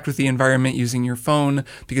interact with the environment using your phone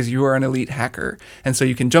because you are an elite hacker. And so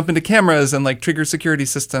you can jump into cameras and like trigger security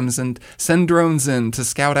systems and send drones in to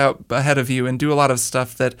scout out ahead of you and do a lot of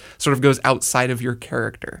stuff that sort of goes outside of your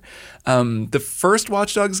character. The first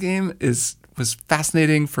Watch Dogs game was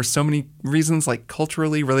fascinating for so many reasons, like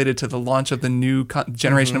culturally related to the launch of the new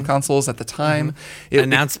generation of consoles at the time.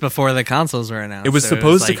 Announced before the consoles were announced. It was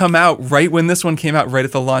supposed to come out right when this one came out, right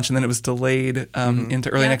at the launch, and then it was delayed into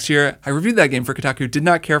early next year. I reviewed that game for Kotaku, did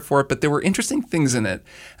not care for it, but there were interesting things in it.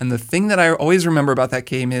 And the thing that I always remember about that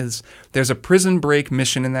game is there's a prison break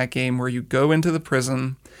mission in that game where you go into the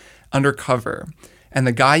prison undercover. And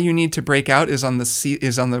the guy you need to break out is on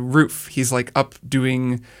the roof. He's like up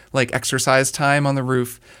doing like exercise time on the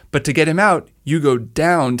roof. But to get him out, you go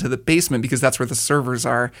down to the basement because that's where the servers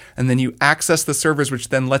are. And then you access the servers, which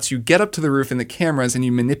then lets you get up to the roof in the cameras and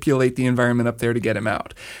you manipulate the environment up there to get him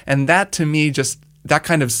out. And that to me just that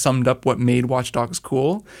kind of summed up what made Watch Dogs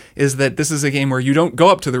cool, is that this is a game where you don't go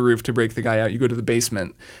up to the roof to break the guy out. You go to the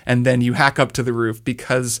basement and then you hack up to the roof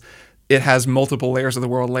because it has multiple layers of the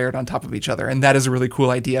world layered on top of each other. And that is a really cool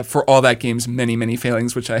idea for all that game's many, many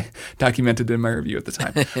failings, which I documented in my review at the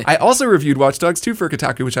time. I also reviewed Watch Dogs 2 for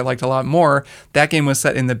Kotaku, which I liked a lot more. That game was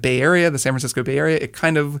set in the Bay Area, the San Francisco Bay Area. It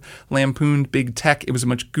kind of lampooned big tech. It was a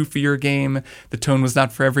much goofier game. The tone was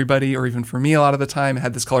not for everybody, or even for me a lot of the time. It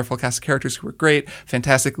had this colorful cast of characters who were great.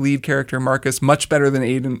 Fantastic lead character, Marcus, much better than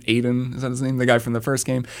Aiden. Aiden, is that his name? The guy from the first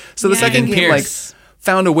game. So the second game, Pierce.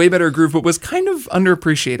 found a way better groove, but was kind of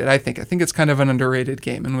underappreciated, I think. I think it's kind of an underrated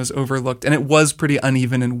game and was overlooked, and it was pretty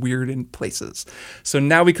uneven and weird in places. So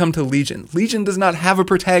now we come to Legion. Legion does not have a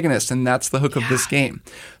protagonist, and that's the hook of this game.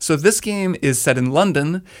 So this game is set in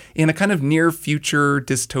London in a kind of near future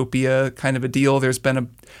dystopia kind of a deal. There's been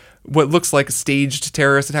what looks like staged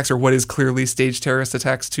terrorist attacks, or what is clearly staged terrorist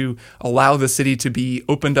attacks, to allow the city to be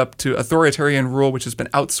opened up to authoritarian rule, which has been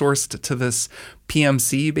outsourced to this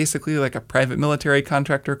PMC, basically like a private military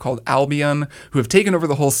contractor called Albion, who have taken over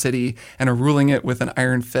the whole city and are ruling it with an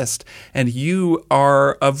iron fist. And you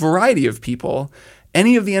are a variety of people.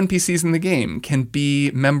 Any of the NPCs in the game can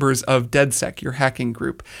be members of DedSec, your hacking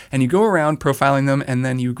group. And you go around profiling them, and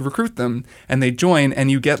then you recruit them, and they join,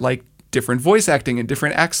 and you get like different voice acting and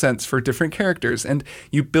different accents for different characters. And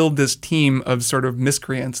you build this team of sort of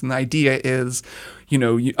miscreants. And the idea is,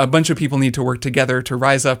 a bunch of people need to work together to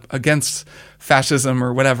rise up against fascism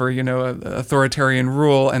or whatever, authoritarian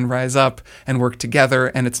rule, and rise up and work together.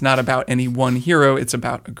 And it's not about any one hero. It's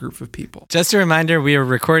about a group of people. Just a reminder, we are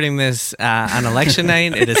recording this on election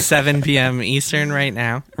night. It is 7 p.m. Eastern right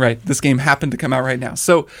now. Right. This game happened to come out right now.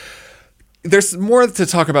 So there's more to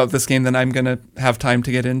talk about this game than I'm going to have time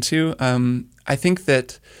to get into. I think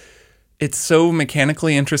that it's so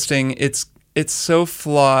mechanically interesting. It's so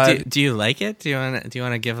flawed. Do you like it? Do you want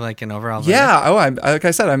to give like an overall verdict? Yeah. Like I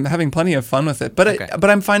said, I'm having plenty of fun with it. But but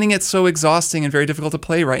I'm finding it so exhausting and very difficult to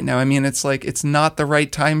play right now. I mean, it's like it's not the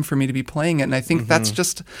right time for me to be playing it, and I think that's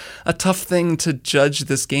just a tough thing to judge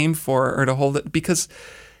this game for, or to hold it, because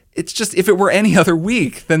it's just, if it were any other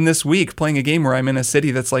week than this week, playing a game where I'm in a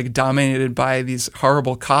city that's like dominated by these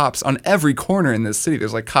horrible cops on every corner in this city.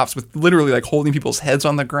 There's like cops with literally like holding people's heads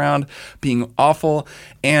on the ground, being awful,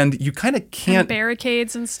 and you kind of can't, and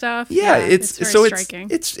barricades and stuff. Yeah, it's very striking.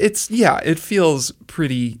 It feels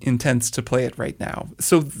pretty intense to play it right now.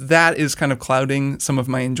 So that is kind of clouding some of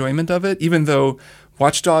my enjoyment of it, even though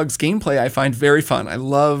Watch Dogs gameplay I find very fun. I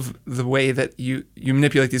love the way that you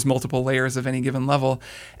manipulate these multiple layers of any given level.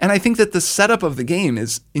 And I think that the setup of the game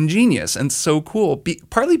is ingenious and so cool,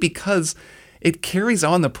 partly because it carries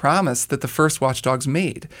on the promise that the first Watch Dogs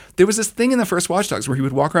made. There was this thing in the first Watch Dogs where you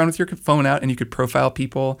would walk around with your phone out and you could profile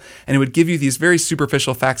people, and it would give you these very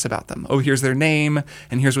superficial facts about them. Oh, here's their name,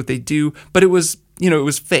 and here's what they do. But it was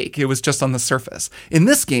fake. It was just on the surface. In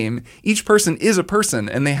this game, each person is a person,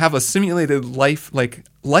 and they have a simulated life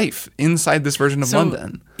inside this version of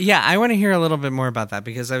London. Yeah, I want to hear a little bit more about that,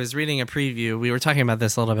 because I was reading a preview. We were talking about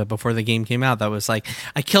this a little bit before the game came out. That was like,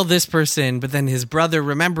 I killed this person, but then his brother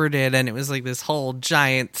remembered it, and it was like this whole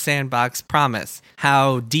giant sandbox promise.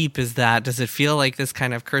 How deep is that? Does it feel like this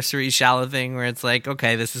kind of cursory, shallow thing where it's like,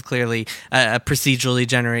 okay, this is clearly a procedurally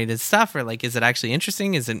generated stuff, or like, is it actually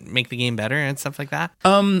interesting? Does it make the game better and stuff like that?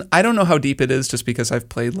 I don't know how deep it is, just because I've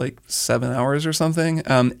played like 7 hours or something.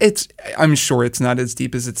 I'm sure it's not as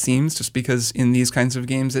deep as it seems, just because in these kinds of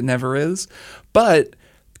games it never is. But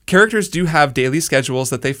characters do have daily schedules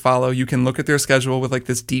that they follow. You can look at their schedule with like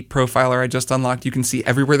this deep profiler I just unlocked. You can see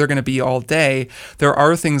everywhere they're going to be all day. There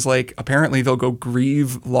are things like, apparently they'll go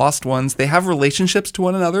grieve lost ones. They have relationships to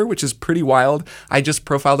one another, which is pretty wild. I just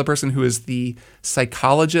profiled a person who is the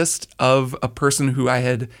psychologist of a person who I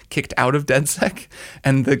had kicked out of DedSec,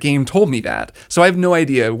 and the game told me that. So I have no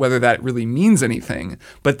idea whether that really means anything,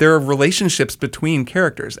 but there are relationships between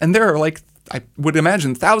characters, and there are like, I would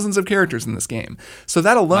imagine, thousands of characters in this game. So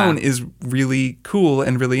that alone is really cool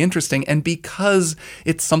and really interesting. And because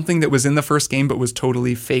it's something that was in the first game but was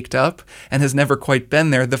totally faked up and has never quite been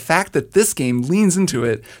there, the fact that this game leans into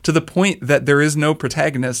it to the point that there is no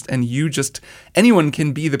protagonist and anyone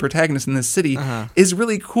can be the protagonist in this city is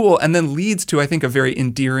really cool, and then leads to, I think, a very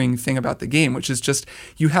endearing thing about the game, which is just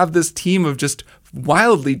you have this team of just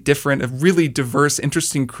wildly different, a really diverse,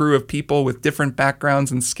 interesting crew of people with different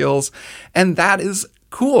backgrounds and skills. And that is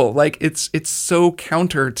cool. Like, it's so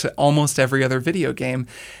counter to almost every other video game.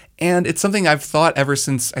 And it's something I've thought ever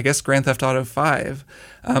since, I guess, Grand Theft Auto 5,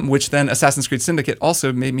 which then Assassin's Creed Syndicate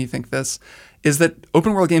also made me think this, is that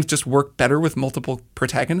open world games just work better with multiple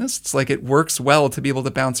protagonists. Like, it works well to be able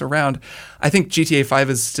to bounce around. I think GTA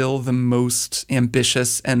 5 is still the most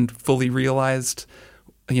ambitious and fully realized,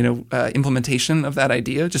 implementation of that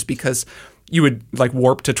idea, just because you would like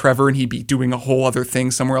warp to Trevor and he'd be doing a whole other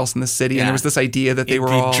thing somewhere else in the city. Yeah. And there was this idea that they were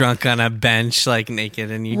all drunk on a bench, like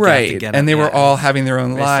naked, and you right. have to get and they up. were all having their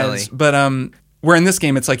own lives. Silly. But where in this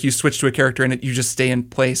game, it's like you switch to a character and you just stay in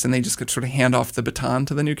place and they just could sort of hand off the baton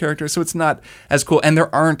to the new character. So it's not as cool. And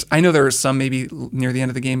I know there are some maybe near the end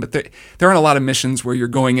of the game, but there aren't a lot of missions where you're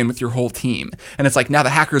going in with your whole team. And it's like, now the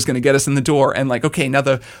hacker is going to get us in the door. And like, okay, now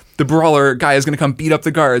the brawler guy is going to come beat up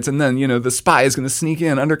the guards. And then, the spy is going to sneak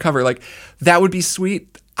in undercover. Like, that would be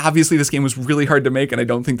sweet. Obviously, this game was really hard to make, and I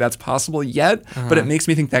don't think that's possible yet. But it makes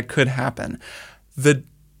me think that could happen. The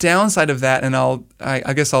downside of that, and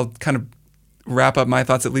I guess I'll kind of wrap up my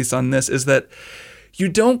thoughts at least on this, is that you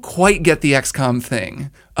don't quite get the XCOM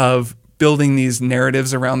thing of building these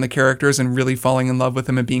narratives around the characters and really falling in love with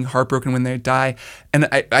them and being heartbroken when they die. And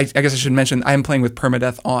I guess I should mention, I'm playing with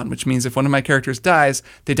permadeath on, which means if one of my characters dies,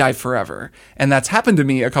 they die forever. And that's happened to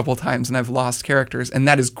me a couple times, and I've lost characters, and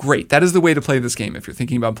that is great. That is the way to play this game if you're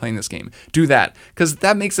thinking about playing this game. Do that, because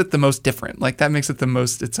that makes it the most different. Like, that makes it the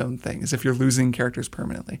most its own thing, is if you're losing characters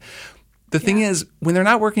permanently. The thing is, when they're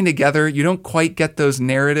not working together, you don't quite get those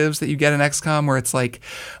narratives that you get in XCOM where it's like,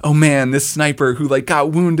 oh man, this sniper who like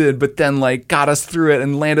got wounded but then like got us through it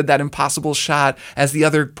and landed that impossible shot as the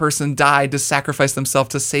other person died to sacrifice themselves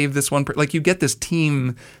to save this one. Like, you get this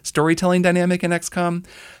team storytelling dynamic in XCOM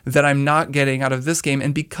that I'm not getting out of this game.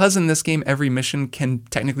 And because in this game, every mission can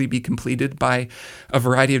technically be completed by a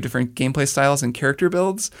variety of different gameplay styles and character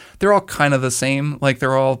builds, they're all kind of the same. Like,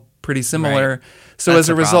 they're all pretty similar. Right. So that's as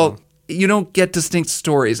a result, you don't get distinct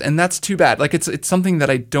stories, and that's too bad. Like, it's something that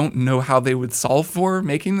I don't know how they would solve for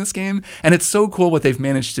making this game, and it's so cool what they've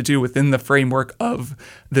managed to do within the framework of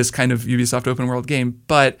this kind of Ubisoft open world game,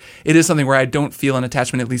 but it is something where I don't feel an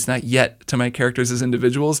attachment, at least not yet, to my characters as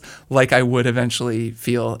individuals like I would eventually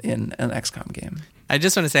feel in an XCOM game. I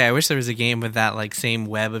just want to say, I wish there was a game with that like same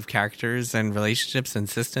web of characters and relationships and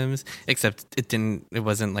systems, except it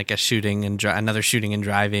wasn't like a shooting and another shooting and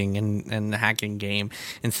driving and hacking game.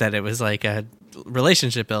 Instead, it was like a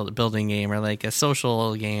relationship building game or like a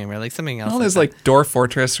social game or like something else. Well, there's like Dwarf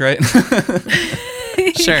Fortress, right?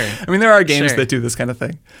 Sure. I mean, there are games that do this kind of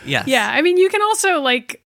thing. Yes. Yeah. I mean, you can also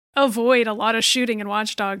like avoid a lot of shooting in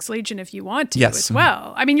Watch Dogs Legion if you want to as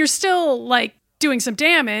well. I mean, you're still like doing some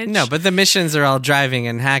damage. No, but the missions are all driving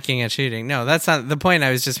and hacking and shooting. No, that's not the point I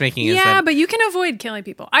was just making. Yeah, but you can avoid killing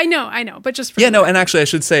people. I know, but just for and actually I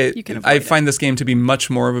should say, I find this game to be much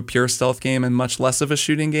more of a pure stealth game and much less of a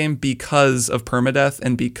shooting game because of permadeath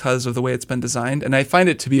and because of the way it's been designed. And I find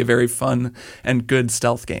it to be a very fun and good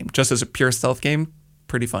stealth game. Just as a pure stealth game,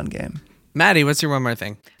 pretty fun game. Maddie, what's your one more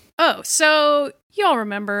thing? Oh, so you all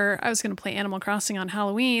remember I was going to play Animal Crossing on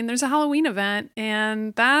Halloween. There's a Halloween event,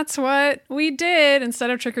 and that's what we did instead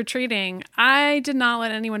of trick-or-treating. I did not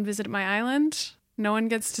let anyone visit my island. No one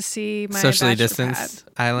gets to see my socially distanced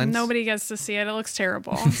island. Nobody gets to see it. It looks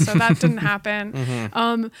terrible. So that didn't happen.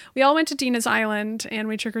 Mm-hmm. We all went to Dina's Island, and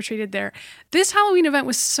we trick-or-treated there. This Halloween event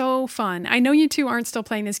was so fun. I know you two aren't still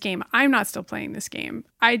playing this game. I'm not still playing this game.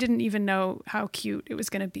 I didn't even know how cute it was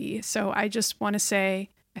going to be. So I just want to say,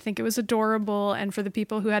 I think it was adorable. And for the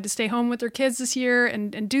people who had to stay home with their kids this year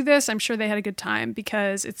and do this, I'm sure they had a good time,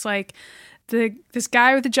 because it's like this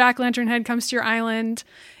guy with the jack-o'-lantern head comes to your island.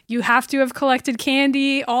 You have to have collected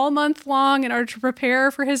candy all month long in order to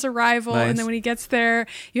prepare for his arrival. Nice. And then when he gets there,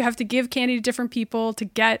 you have to give candy to different people to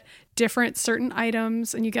get different certain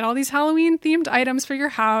items, and you get all these Halloween themed items for your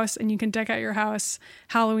house, and you can deck out your house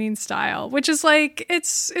Halloween style, which is like,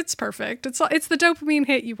 it's perfect. It's the dopamine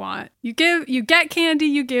hit you want. You get candy,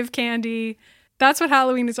 you give candy. That's what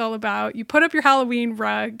Halloween is all about. You put up your Halloween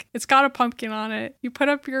rug. It's got a pumpkin on it. You put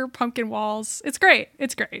up your pumpkin walls. It's great.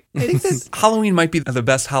 It's great. I think that Halloween might be the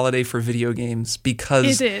best holiday for video games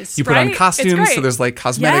because it is, you put on costumes, so there's like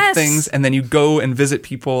cosmetic things, and then you go and visit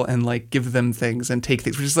people and like give them things and take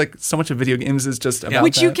things, which is like so much of video games is just about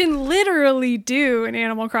which that. You can literally do in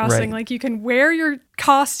Animal Crossing. Right. Like, you can wear your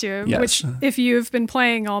costume, which if you've been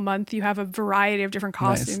playing all month, you have a variety of different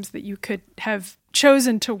costumes that you could have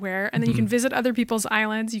chosen to wear, and then you can visit other people's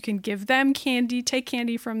islands. You can give them candy, take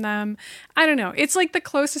candy from them. I don't know. It's like the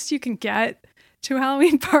closest you can get to a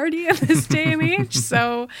Halloween party in this day and age.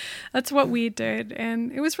 So that's what we did,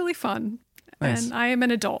 and it was really fun. Nice. And I am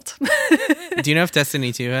an adult. Do you know if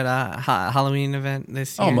Destiny 2 had a Halloween event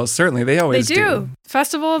this year? Almost certainly. They always do.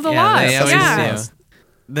 Festival of the Lost. They always do.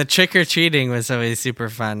 The trick-or-treating was always super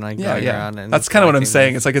fun, like going around. And that's kind of what I'm collecting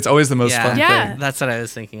saying. things. It's like it's always the most fun Yeah. thing. That's what I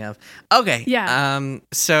was thinking of. Okay. Yeah.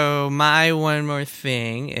 So my one more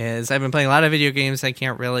thing is I've been playing a lot of video games. I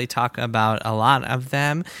can't really talk about a lot of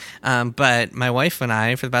them. But my wife and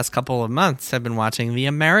I, for the past couple of months, have been watching The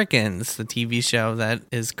Americans, the TV show that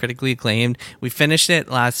is critically acclaimed. We finished it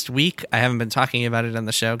last week. I haven't been talking about it on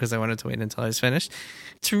the show because I wanted to wait until I was finished.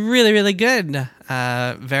 It's really, really good.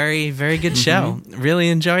 Very, very good show. Really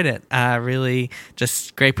enjoyed it. Really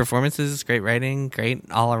just great performances, great writing, great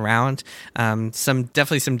all around.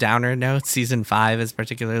 Definitely some downer notes. Season 5 is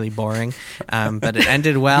particularly boring, but it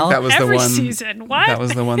ended well. That was Every the one. season. What? That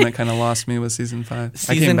was the one that kind of lost me. Was season 5?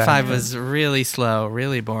 Season 5 was really slow,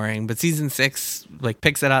 really boring, but season 6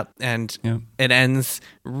 picks it up and it ends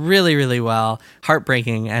really, really well.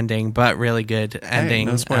 Heartbreaking ending, but really good ending.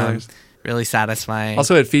 No spoilers. Really satisfying.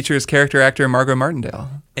 Also, it features character actor Margot Martindale.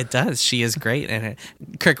 It does. She is great in it.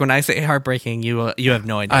 Kirk, when I say heartbreaking, you have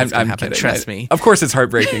no idea what's going to happen. Kidding. Trust me. Of course it's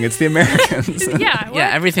heartbreaking. It's The Americans.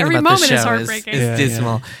 Yeah. Everything Every about moment the is show heartbreaking. is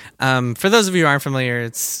dismal. For those of you who aren't familiar,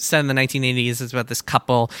 it's set in the 1980s. It's about this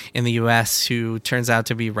couple in the U.S. who turns out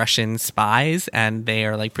to be Russian spies, and they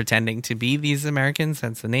are pretending to be these Americans.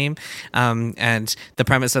 That's the name. And the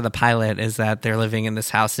premise of the pilot is that they're living in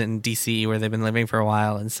this house in D.C. where they've been living for a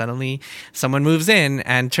while, and suddenly someone moves in,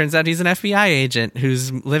 and turns out he's an FBI agent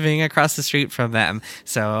who's living across the street from them.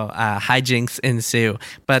 So hijinks ensue.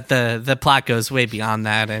 But the plot goes way beyond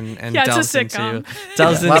that and delves into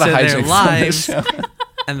their lives.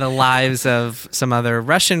 And the lives of some other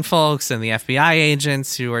Russian folks and the FBI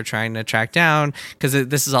agents who are trying to track down, because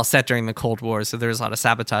this is all set during the Cold War, so there's a lot of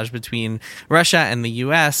sabotage between Russia and the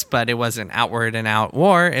U.S., but it wasn't outward and out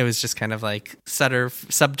war. It was just kind of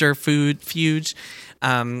subterfuge.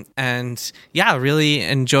 Really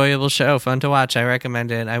enjoyable show, fun to watch. I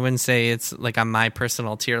recommend it. I wouldn't say it's on my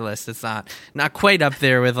personal tier list. It's not quite up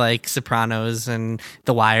there with Sopranos and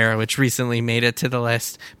The Wire, which recently made it to the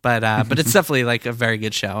list, but it's definitely a very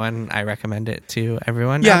good show, and I recommend it to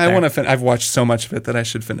everyone. Yeah, I want to. I've watched so much of it that I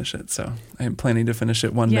should finish it. So I'm planning to finish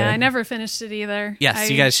it one day. Yeah, I never finished it either. Yes,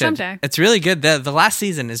 you guys should. Someday. It's really good. The last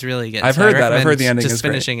season is really good. I've heard that. I've heard the ending is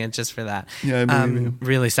great. Finishing it just for that. Yeah, I believe you.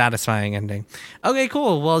 Really satisfying ending. Okay,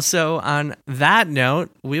 cool. Well, so on that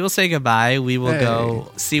note, we will say goodbye. We will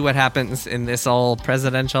go see what happens in this old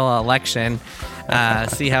presidential election.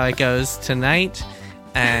 See how it goes tonight.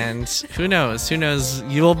 And who knows?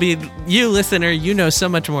 You listener, you know so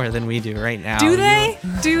much more than we do right now. Do they?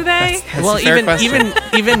 That's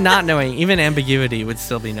even not knowing, even ambiguity would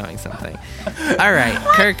still be knowing something. All right,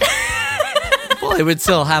 Kirk. Well, it would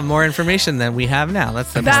still have more information than we have now.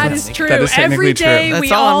 That is true. That is Every day true. we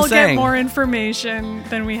That's all I'm all get saying. more information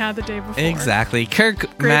than we had the day before. Exactly. Kirk,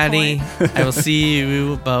 Great Maddie, I will see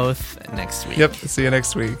you both next week. Yep. See you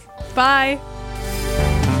next week. Bye.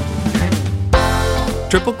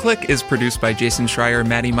 Triple Click is produced by Jason Schreier,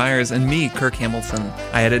 Maddie Myers, and me, Kirk Hamilton.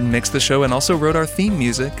 I edit and mix the show and also wrote our theme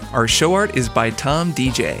music. Our show art is by Tom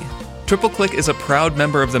DJ. Triple Click is a proud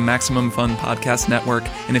member of the Maximum Fun Podcast Network,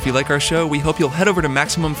 and if you like our show, we hope you'll head over to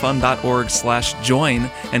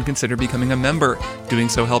MaximumFun.org/join and consider becoming a member. Doing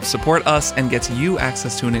so helps support us and gets you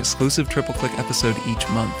access to an exclusive Triple Click episode each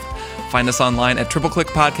month. Find us online at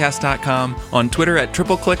tripleclickpodcast.com, on Twitter at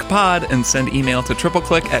tripleclickpod, and send email to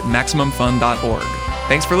tripleclick@maximumfun.org.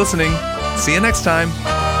 Thanks for listening. See you next time.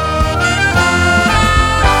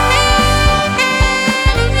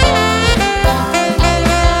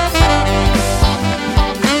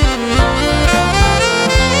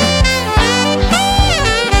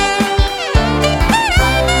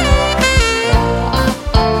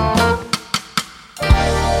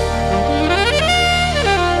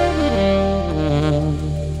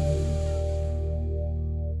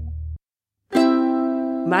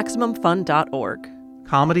 MaximumFun.org.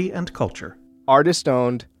 Comedy and culture. Artist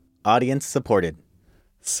owned. Audience supported.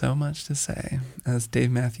 So much to say, as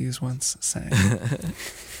Dave Matthews once sang.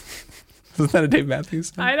 Isn't that a Dave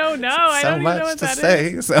Matthews song? I don't know. I don't even know what that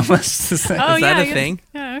is. So much to say. Oh, is yeah, that a thing?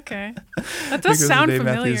 Yeah, okay. That does sound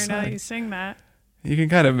familiar now that you sing that. You can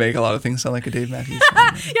kind of make a lot of things sound like a Dave Matthews song.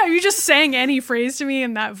 Yeah, if you just sang any phrase to me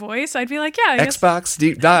in that voice, I'd be like, yeah, I guess. Xbox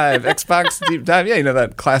Deep Dive. Xbox Deep Dive. Yeah, you know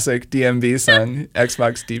that classic DMV song,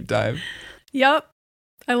 Xbox Deep Dive. Yep.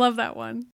 I love that one.